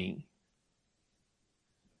on me.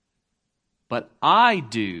 But I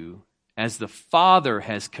do as the Father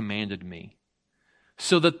has commanded me,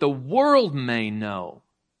 so that the world may know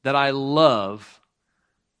that I love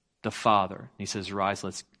the Father. He says, rise,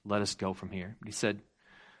 let us go from here. He said,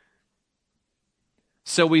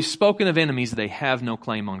 so we've spoken of enemies, they have no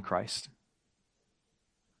claim on Christ.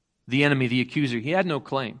 The enemy, the accuser, he had no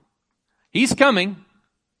claim. He's coming,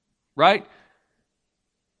 right?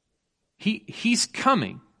 He's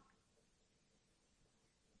coming.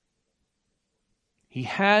 He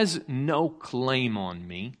has no claim on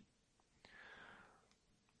me,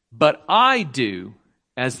 but I do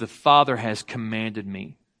as the Father has commanded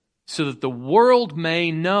me, so that the world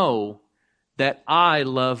may know that I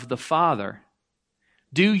love the Father.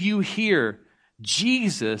 Do you hear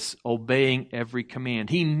Jesus obeying every command?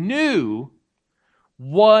 He knew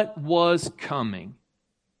what was coming.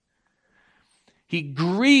 He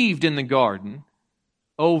grieved in the garden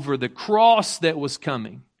over the cross that was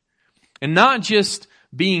coming. And not just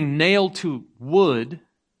being nailed to wood,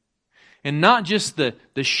 and not just the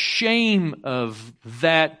shame of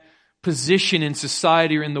that position in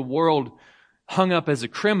society or in the world hung up as a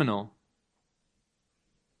criminal.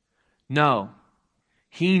 No.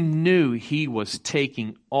 He knew he was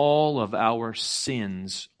taking all of our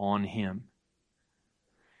sins on him.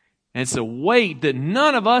 And it's a weight that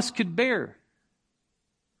none of us could bear.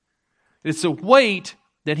 It's a weight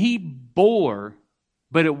that he bore,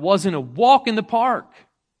 but it wasn't a walk in the park.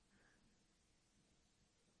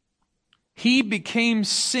 He became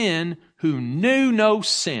sin who knew no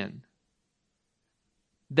sin,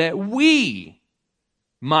 that we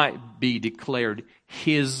might be declared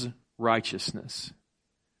his righteousness.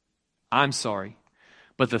 I'm sorry,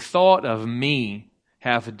 but the thought of me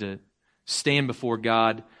having to stand before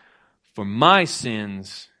God for my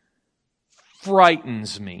sins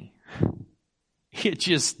frightens me. It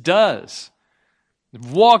just does.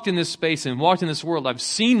 I've walked in this space and walked in this world. I've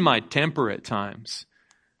seen my temper at times.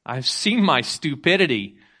 I've seen my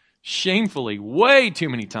stupidity shamefully way too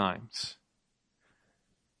many times.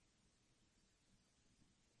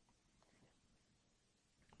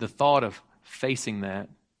 the thought of facing that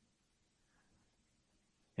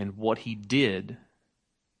and what he did,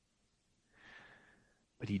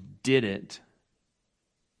 but he did it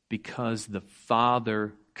because the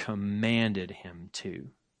Father commanded him to,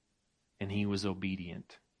 and he was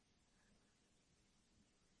obedient.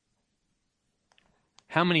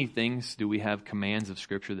 How many things do we have commands of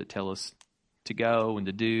Scripture that tell us to go and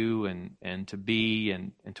to do and to be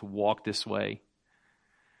and to walk this way?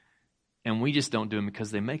 And we just don't do them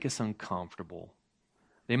because they make us uncomfortable.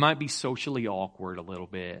 They might be socially awkward a little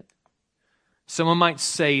bit. Someone might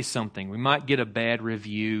say something. We might get a bad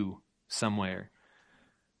review somewhere.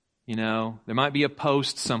 You know, there might be a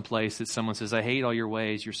post someplace that someone says, I hate all your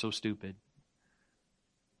ways, you're so stupid.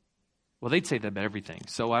 Well, they'd say that about everything.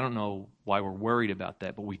 So I don't know why we're worried about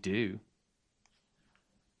that, but we do.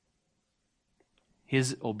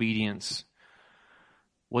 His obedience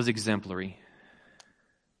was exemplary.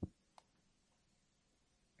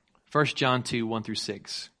 1 John 2, 1 through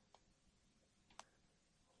 6.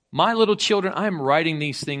 My little children, I am writing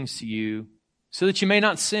these things to you so that you may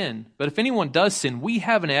not sin. But if anyone does sin, we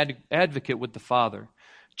have an advocate with the Father,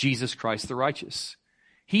 Jesus Christ the righteous.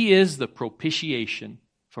 He is the propitiation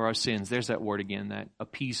for our sins. There's that word again, that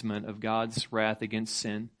appeasement of God's wrath against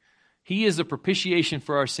sin. He is the propitiation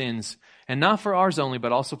for our sins, and not for ours only,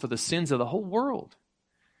 but also for the sins of the whole world.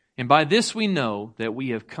 And by this we know that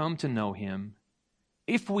we have come to know him,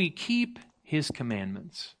 if we keep his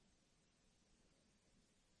commandments.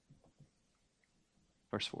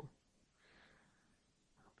 Verse 4.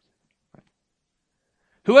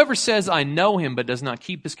 Whoever says, I know him, but does not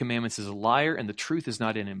keep his commandments is a liar, and the truth is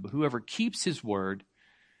not in him. But whoever keeps his word,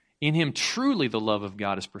 in him truly the love of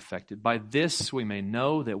God is perfected. By this we may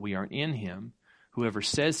know that we are in him. Whoever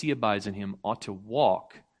says he abides in him ought to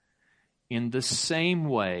walk in the same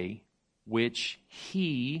way which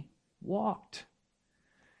he walked.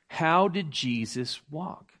 How did Jesus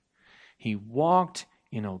walk? He walked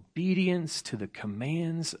in obedience to the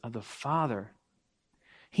commands of the Father.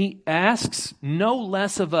 He asks no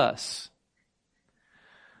less of us,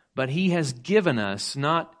 but he has given us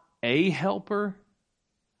not a helper,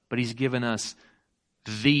 but he's given us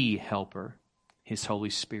the helper, his Holy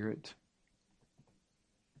Spirit.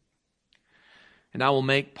 And I will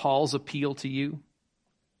make Paul's appeal to you.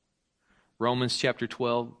 Romans chapter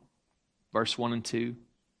 12, verse 1 and 2.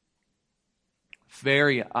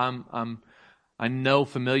 I know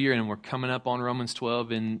familiar, and we're coming up on Romans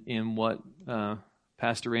 12 in what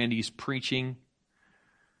Pastor Andy's preaching.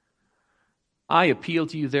 I appeal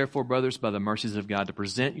to you, therefore, brothers, by the mercies of God, to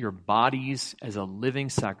present your bodies as a living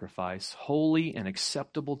sacrifice, holy and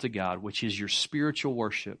acceptable to God, which is your spiritual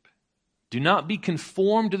worship. Do not be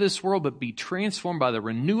conformed to this world, but be transformed by the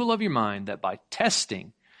renewal of your mind, that by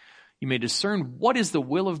testing you may discern what is the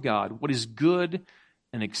will of God, what is good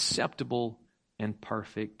and acceptable and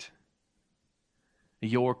perfect.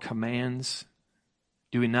 Your commands,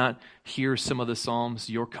 do we not hear some of the Psalms?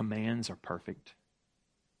 Your commands are perfect.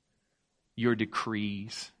 Your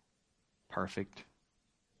decrees, perfect.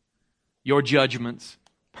 Your judgments,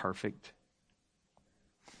 perfect.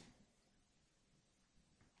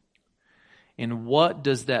 And what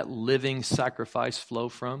does that living sacrifice flow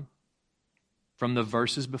from? From the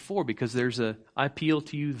verses before, because there's I appeal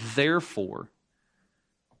to you, therefore.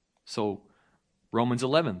 So, Romans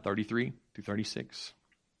 11, 33 through 36.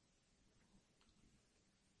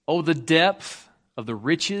 Oh, the depth of the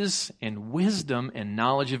riches and wisdom and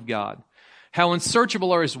knowledge of God. How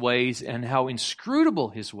unsearchable are his ways, and how inscrutable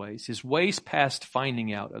his ways past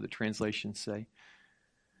finding out, other translations say.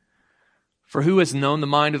 For who has known the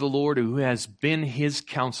mind of the Lord, or who has been his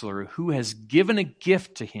counselor, who has given a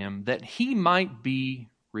gift to him that he might be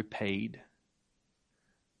repaid?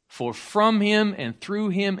 For from him and through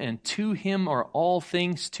him and to him are all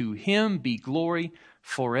things. To him be glory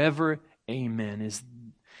forever. Amen.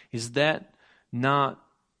 Is that not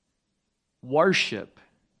worship?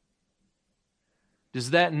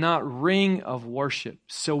 Does that not ring of worship?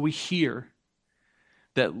 So we hear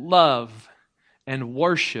that love and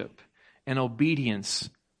worship and obedience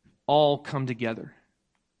all come together.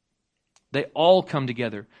 They all come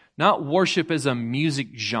together. Not worship as a music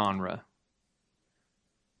genre.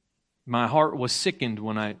 My heart was sickened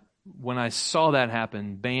when I saw that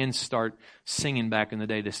happen. Bands start singing back in the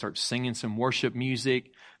day. They start singing some worship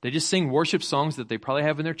music. They just sing worship songs that they probably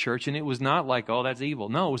have in their church, and it was not like, oh, that's evil.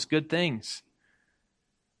 No, it was good things.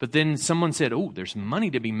 But then someone said, oh, there's money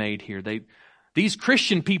to be made here. These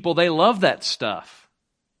Christian people, they love that stuff.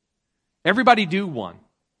 Everybody do one.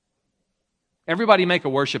 Everybody make a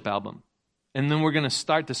worship album. And then we're going to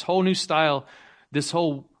start this whole new style, this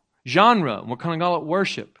whole genre. And we're going to call it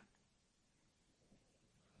worship.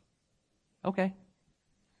 Okay.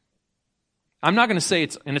 I'm not going to say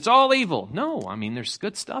it's all evil. No, I mean, there's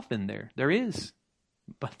good stuff in there. There is.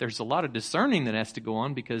 But there's a lot of discerning that has to go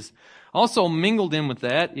on, because also mingled in with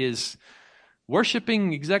that is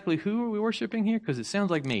worshiping. Exactly who are we worshiping here? Because it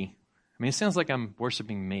sounds like me. I mean, it sounds like I'm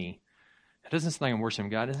worshiping me. It doesn't sound like I'm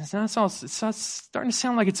worshiping God. It's starting to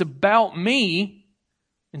sound like it's about me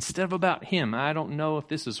instead of about Him. I don't know if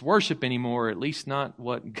this is worship anymore, or at least not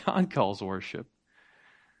what God calls worship.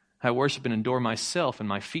 I worship and adore myself and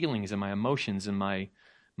my feelings and my emotions and my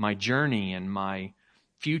journey and my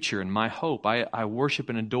future and my hope. I worship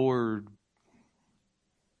and adore.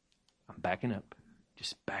 I'm backing up.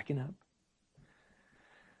 Just backing up.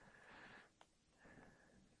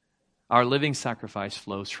 Our living sacrifice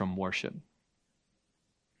flows from worship.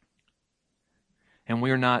 And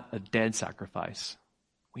we are not a dead sacrifice.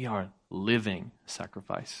 We are living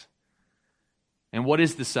sacrifice. And what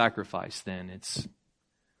is the sacrifice then? It's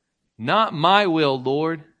not my will,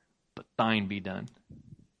 Lord, but thine be done.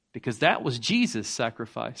 Because that was Jesus'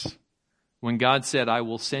 sacrifice. When God said, I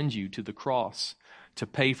will send you to the cross to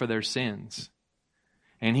pay for their sins.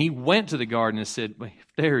 And He went to the garden and said, if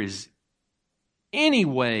there is any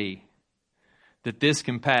way that this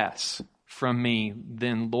can pass from me,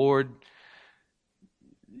 then Lord,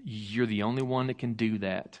 you're the only one that can do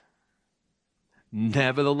that.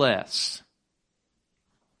 Nevertheless,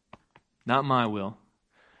 not my will,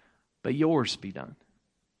 but yours be done.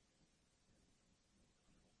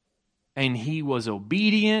 And He was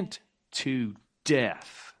obedient to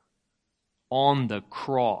death on the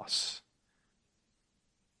cross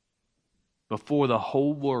before the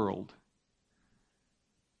whole world,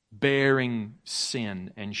 bearing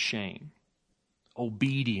sin and shame.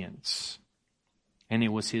 Obedience. And it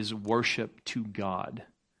was His worship to God.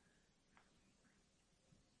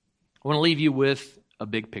 I want to leave you with a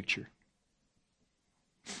big picture.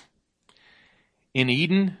 In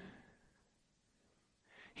Eden,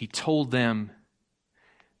 He told them,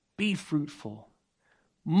 be fruitful,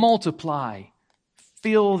 multiply,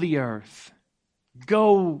 fill the earth,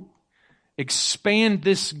 go expand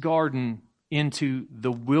this garden into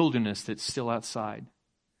the wilderness that's still outside.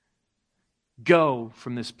 Go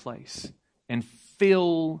from this place and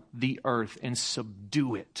fill the earth and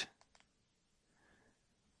subdue it.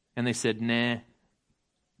 And they said, nah.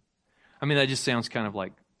 I mean, that just sounds kind of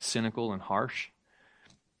like cynical and harsh.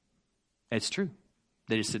 It's true.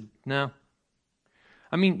 They just said, no.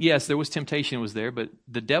 I mean, yes, there was temptation was there, but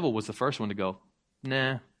the devil was the first one to go,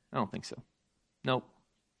 nah, I don't think so. Nope.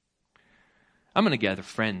 I'm going to gather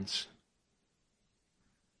friends.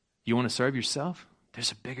 You want to serve yourself?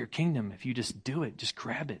 There's a bigger kingdom. If you just do it, just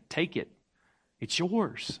grab it, take it. It's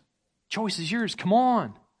yours. Choice is yours. Come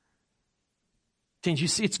on. Didn't you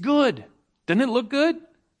see? It's good. Doesn't it look good?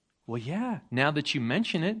 Well, yeah. Now that you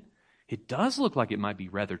mention it, it does look like it might be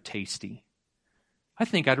rather tasty. I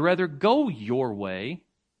think I'd rather go your way,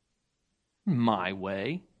 my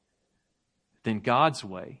way, than God's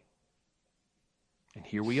way. And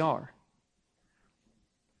here we are.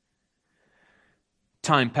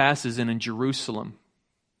 Time passes, and in Jerusalem,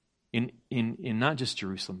 in not just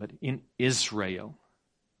Jerusalem, but in Israel,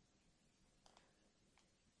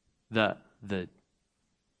 the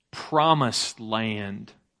promised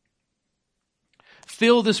land.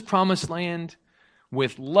 Fill this promised land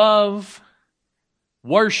with love,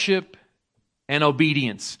 worship, and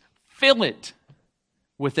obedience. Fill it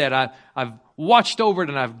with that. I've watched over it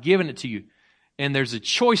and I've given it to you. And there's a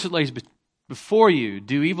choice that lays before you.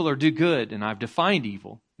 Do evil or do good. And I've defined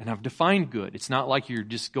evil and I've defined good. It's not like you're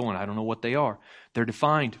just going, I don't know what they are. They're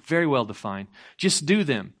defined, very well defined. Just do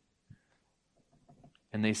them.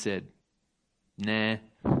 And they said, nah.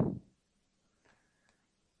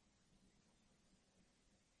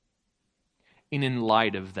 And in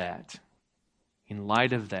light of that,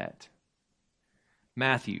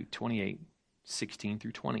 Matthew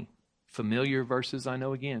 28:16-20. Familiar verses, I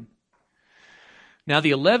know again. Now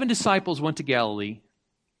the 11 disciples went to Galilee,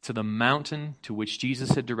 to the mountain to which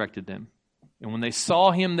Jesus had directed them. And when they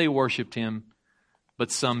saw Him, they worshipped Him, but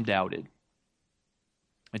some doubted.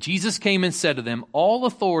 And Jesus came and said to them, all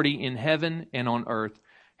authority in heaven and on earth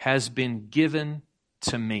has been given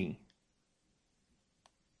to me.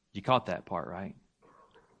 You caught that part, right?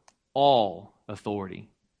 All authority.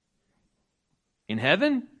 In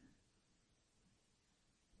heaven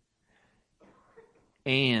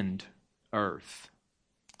and earth.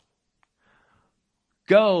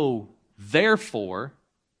 Go, therefore,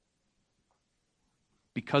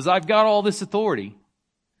 because I've got all this authority,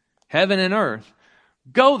 heaven and earth,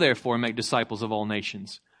 go, therefore, and make disciples of all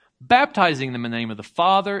nations, baptizing them in the name of the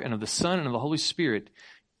Father and of the Son and of the Holy Spirit,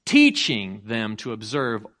 teaching them to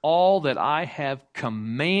observe all that I have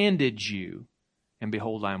commanded you. And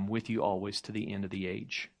behold, I am with you always to the end of the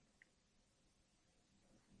age.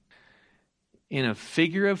 In a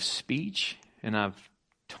figure of speech, and I've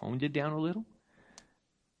toned it down a little,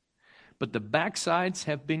 but the backsides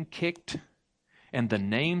have been kicked and the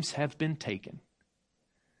names have been taken.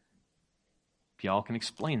 If y'all can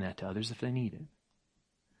explain that to others if they need it.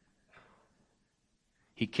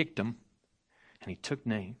 He kicked them and he took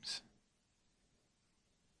names.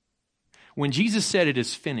 When Jesus said it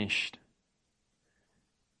is finished,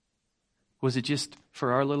 was it just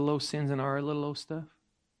for our little old sins and our little old stuff?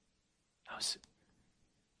 No.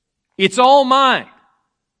 It's all mine.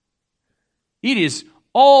 It is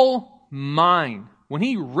all mine. When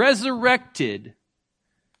he resurrected,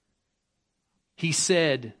 he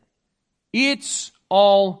said, it's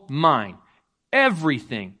all mine.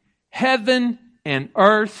 Everything, heaven and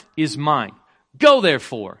earth is mine. Go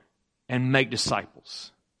therefore and make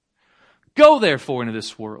disciples. Go therefore into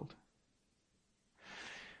this world.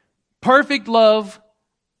 Perfect love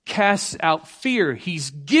casts out fear. He's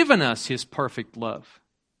given us his perfect love.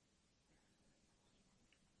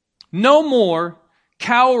 No more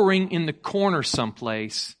cowering in the corner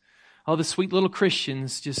someplace. Oh, the sweet little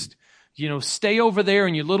Christians just, stay over there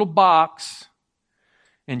in your little box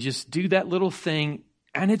and just do that little thing,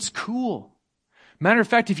 and it's cool. Matter of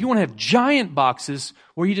fact, if you want to have giant boxes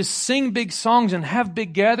where you just sing big songs and have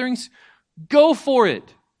big gatherings, go for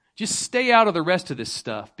it. Just stay out of the rest of this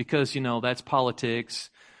stuff because, that's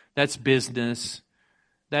politics, that's business,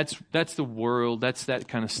 that's the world, that's that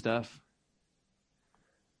kind of stuff.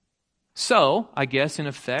 So, I guess in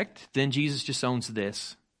effect, then Jesus just owns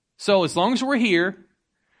this. So as long as we're here,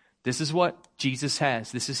 this is what Jesus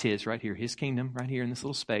has. This is his right here, his kingdom right here in this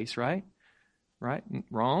little space, right? Right?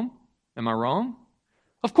 Wrong? Am I wrong?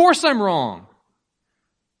 Of course I'm wrong.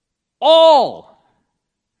 All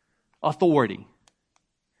authority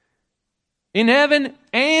in heaven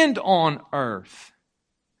and on earth.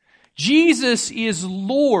 Jesus is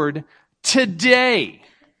Lord today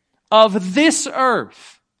of this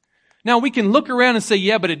earth. Now we can look around and say,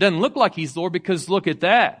 yeah, but it doesn't look like he's Lord because look at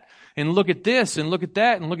that, and look at this, and look at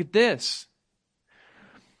that, and look at this.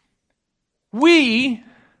 We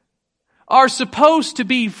are supposed to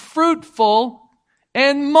be fruitful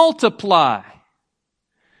and multiply.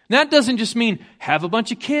 That doesn't just mean have a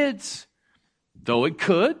bunch of kids, though it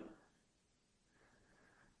could.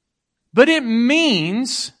 But it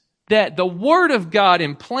means that the Word of God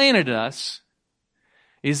implanted us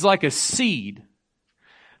is like a seed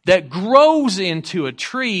that grows into a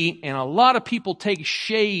tree, and a lot of people take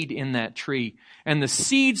shade in that tree. And the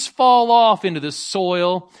seeds fall off into the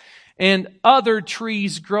soil, and other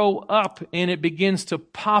trees grow up, and it begins to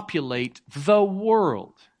populate the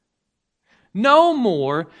world. No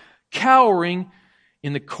more cowering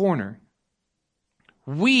in the corner.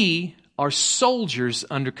 We are soldiers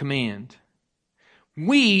under command.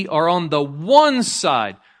 We are on the one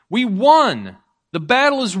side. We won. The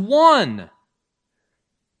battle is won.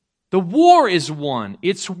 The war is won.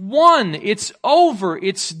 It's won. It's over.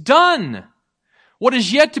 It's done. What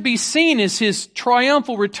is yet to be seen is his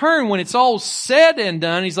triumphal return when it's all said and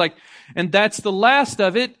done. He's like, and that's the last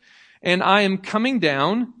of it. And I am coming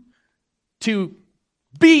down to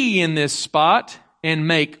be in this spot and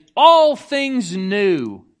make all things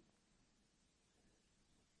new.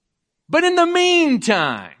 But in the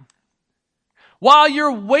meantime, while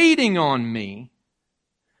you're waiting on me,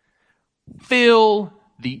 fill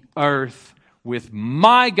the earth with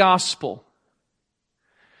my gospel.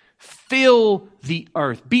 Fill the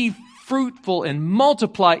earth. Be fruitful and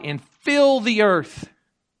multiply and fill the earth.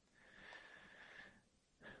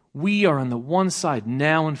 We are on the one side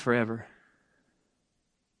now and forever.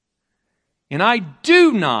 And I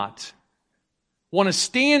do not want to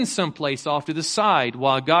stand someplace off to the side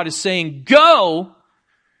while God is saying, go,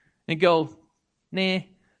 and go, nah.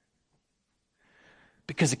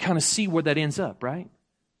 Because I kind of see where that ends up, right?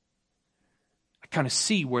 I kind of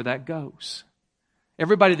see where that goes.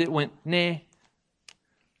 Everybody that went, nah,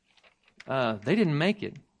 they didn't make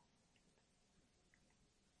it.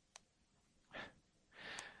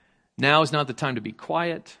 Now is not the time to be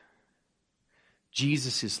quiet.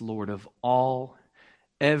 Jesus is Lord of all,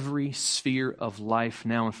 every sphere of life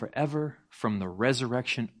now and forever from the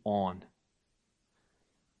resurrection on.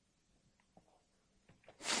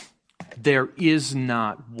 There is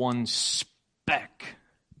not one speck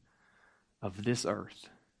of this earth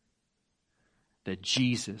that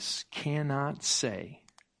Jesus cannot say,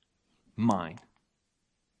 mine.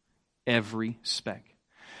 Every speck.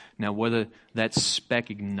 Now, whether that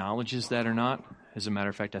speck acknowledges that or not, As a matter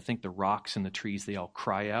of fact, I think the rocks and the trees, they all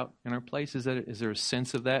cry out in our place. Is there a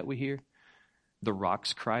sense of that we hear? The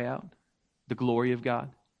rocks cry out the glory of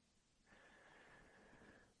God.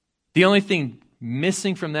 The only thing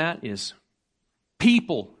missing from that is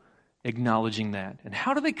people acknowledging that. And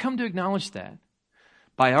how do they come to acknowledge that?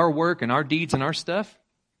 By our work and our deeds and our stuff?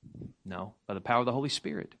 No, by the power of the Holy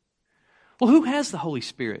Spirit. Well, who has the Holy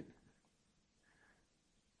Spirit?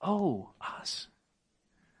 Oh, us.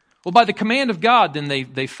 Well, by the command of God, then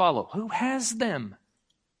they follow. Who has them?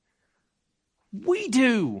 We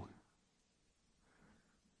do.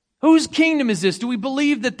 Whose kingdom is this? Do we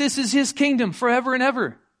believe that this is His kingdom forever and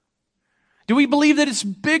ever? Do we believe that it's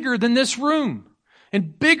bigger than this room?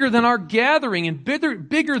 And bigger than our gathering, and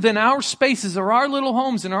bigger than our spaces or our little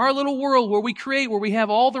homes and our little world where we create, where we have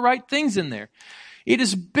all the right things in there? It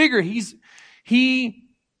is bigger. He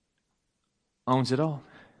owns it all.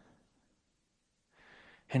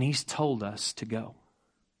 And He's told us to go.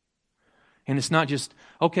 And it's not just,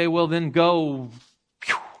 okay, well then go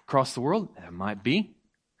across the world. That might be.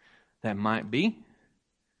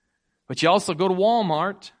 But you also go to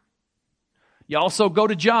Walmart. You also go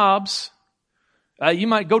to jobs. You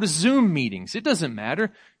might go to Zoom meetings. It doesn't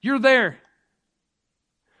matter. You're there.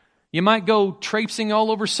 You might go traipsing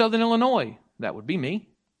all over Southern Illinois. That would be me.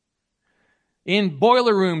 In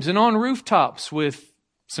boiler rooms and on rooftops with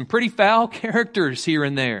some pretty foul characters here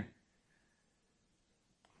and there.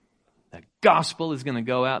 The gospel is going to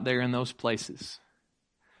go out there in those places.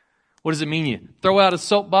 What does it mean? You throw out a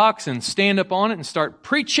soapbox and stand up on it and start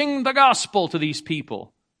preaching the gospel to these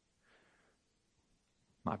people.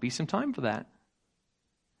 Might be some time for that.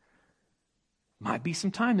 Might be some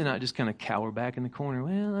time to not just kind of cower back in the corner.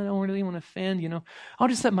 Well, I don't really want to offend, I'll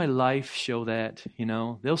just let my life show that,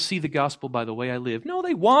 They'll see the gospel by the way I live. No,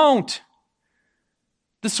 they won't.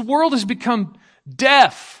 This world has become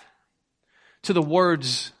deaf to the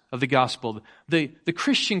words of the gospel. The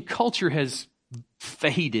Christian culture has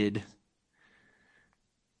faded.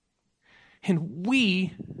 And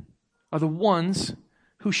we are the ones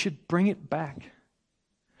who should bring it back.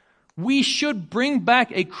 We should bring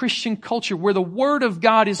back a Christian culture where the Word of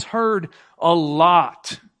God is heard a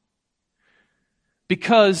lot.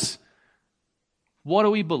 Because what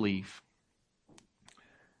do we believe?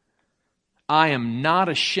 I am not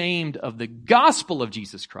ashamed of the gospel of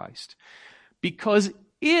Jesus Christ, because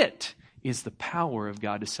it is the power of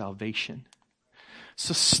God to salvation.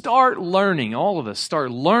 So start learning, all of us, start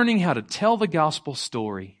learning how to tell the gospel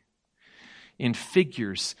story in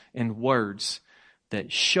figures and words that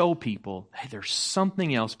show people, hey, there's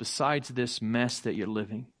something else besides this mess that you're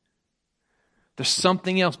living. There's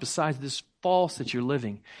something else besides this false that you're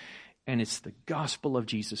living. And it's the gospel of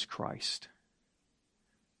Jesus Christ.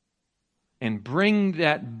 And bring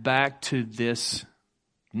that back to this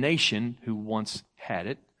nation who once had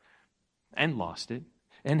it and lost it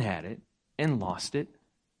and had it and lost it.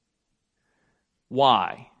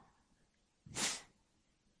 Why?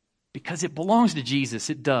 Because it belongs to Jesus.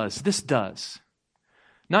 It does. This does.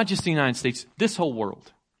 Not just the United States, this whole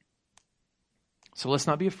world. So let's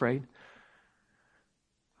not be afraid.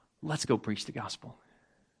 Let's go preach the gospel.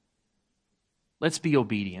 Let's be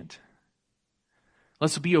obedient.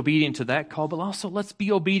 Let's be obedient to that call, but also let's be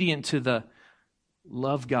obedient to the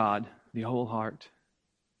love God, the whole heart,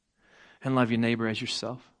 and love your neighbor as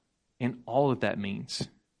yourself, and all that that means.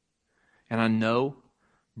 And I know,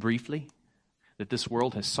 briefly, that this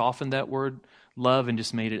world has softened that word love and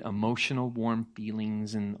just made it emotional, warm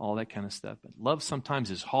feelings and all that kind of stuff. But love sometimes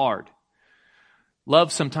is hard.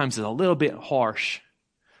 Love sometimes is a little bit harsh.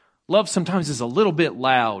 Love sometimes is a little bit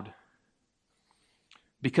loud.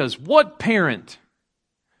 Because what parent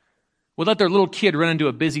would let their little kid run into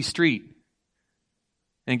a busy street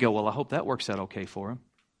and go, well, I hope that works out okay for him?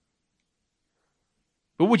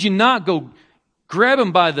 But would you not go grab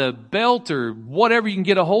him by the belt or whatever you can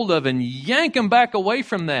get a hold of and yank him back away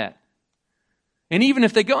from that? And even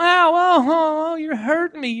if they go, oh, you're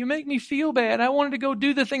hurting me. You make me feel bad. I wanted to go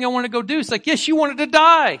do the thing I wanted to go do. It's like, yes, you wanted to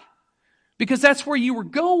die because that's where you were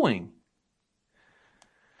going.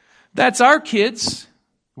 That's our kids.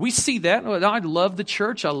 We see that. I love the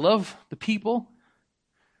church. I love the people.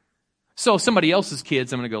 So somebody else's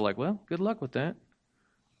kids, I'm going to go like, well, good luck with that.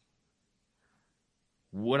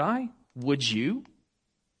 Would I? Would you?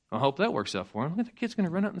 I hope that works out for them. Look at the kid's going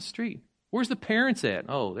to run out in the street. Where's the parents at?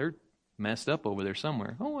 Oh, they're messed up over there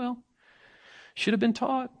somewhere. Oh, well, should have been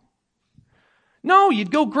taught. No,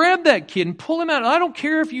 you'd go grab that kid and pull him out. I don't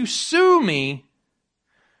care if you sue me.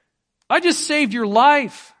 I just saved your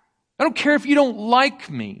life. I don't care if you don't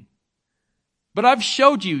like me. But I've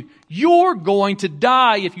showed you, you're going to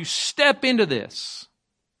die if you step into this.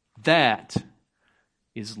 That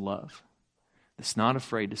is love. That's not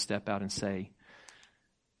afraid to step out and say,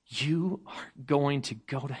 you are going to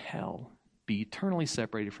go to hell, be eternally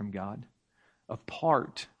separated from God,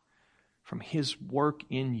 apart from His work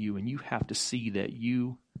in you, and you have to see that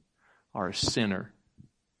you are a sinner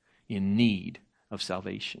in need of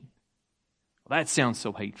salvation. Well, that sounds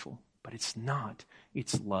so hateful, but it's not.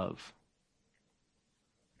 It's love.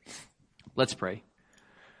 Let's pray.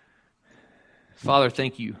 Father,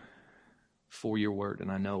 thank you for your word,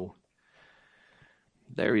 and I know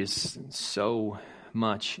there is so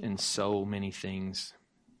much and so many things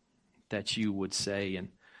that you would say, and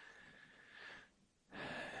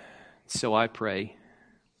so I pray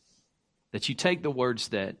that you take the words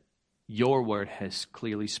that your word has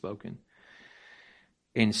clearly spoken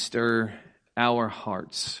and stir our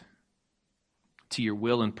hearts to your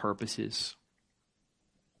will and purposes.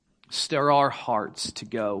 Stir our hearts to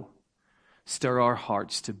go. Stir our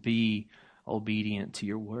hearts to be obedient to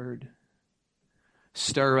your word.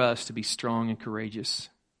 Stir us to be strong and courageous,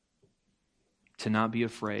 to not be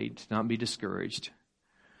afraid, to not be discouraged,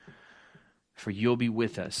 for you'll be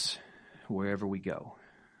with us wherever we go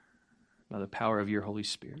by the power of your Holy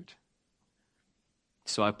Spirit.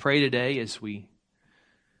 So I pray today as we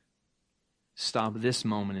stop this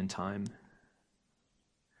moment in time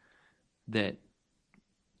that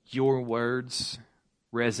your words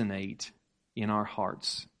resonate in our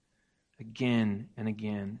hearts again and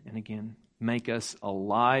again and again. Make us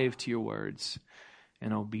alive to your words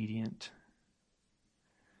and obedient.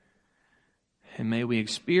 And may we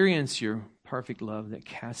experience your perfect love that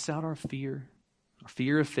casts out our fear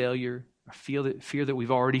of failure, our fear that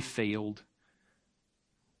we've already failed,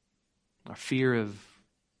 our fear of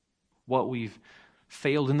what we've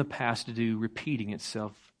failed in the past to do repeating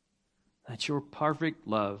itself. That your perfect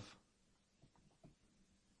love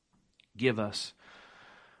give us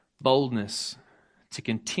boldness to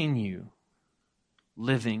continue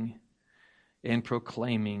living and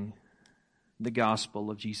proclaiming the gospel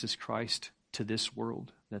of Jesus Christ to this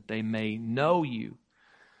world, that they may know you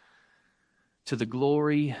to the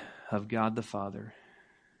glory of God the Father.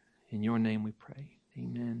 In your name we pray.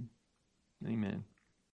 Amen. Amen.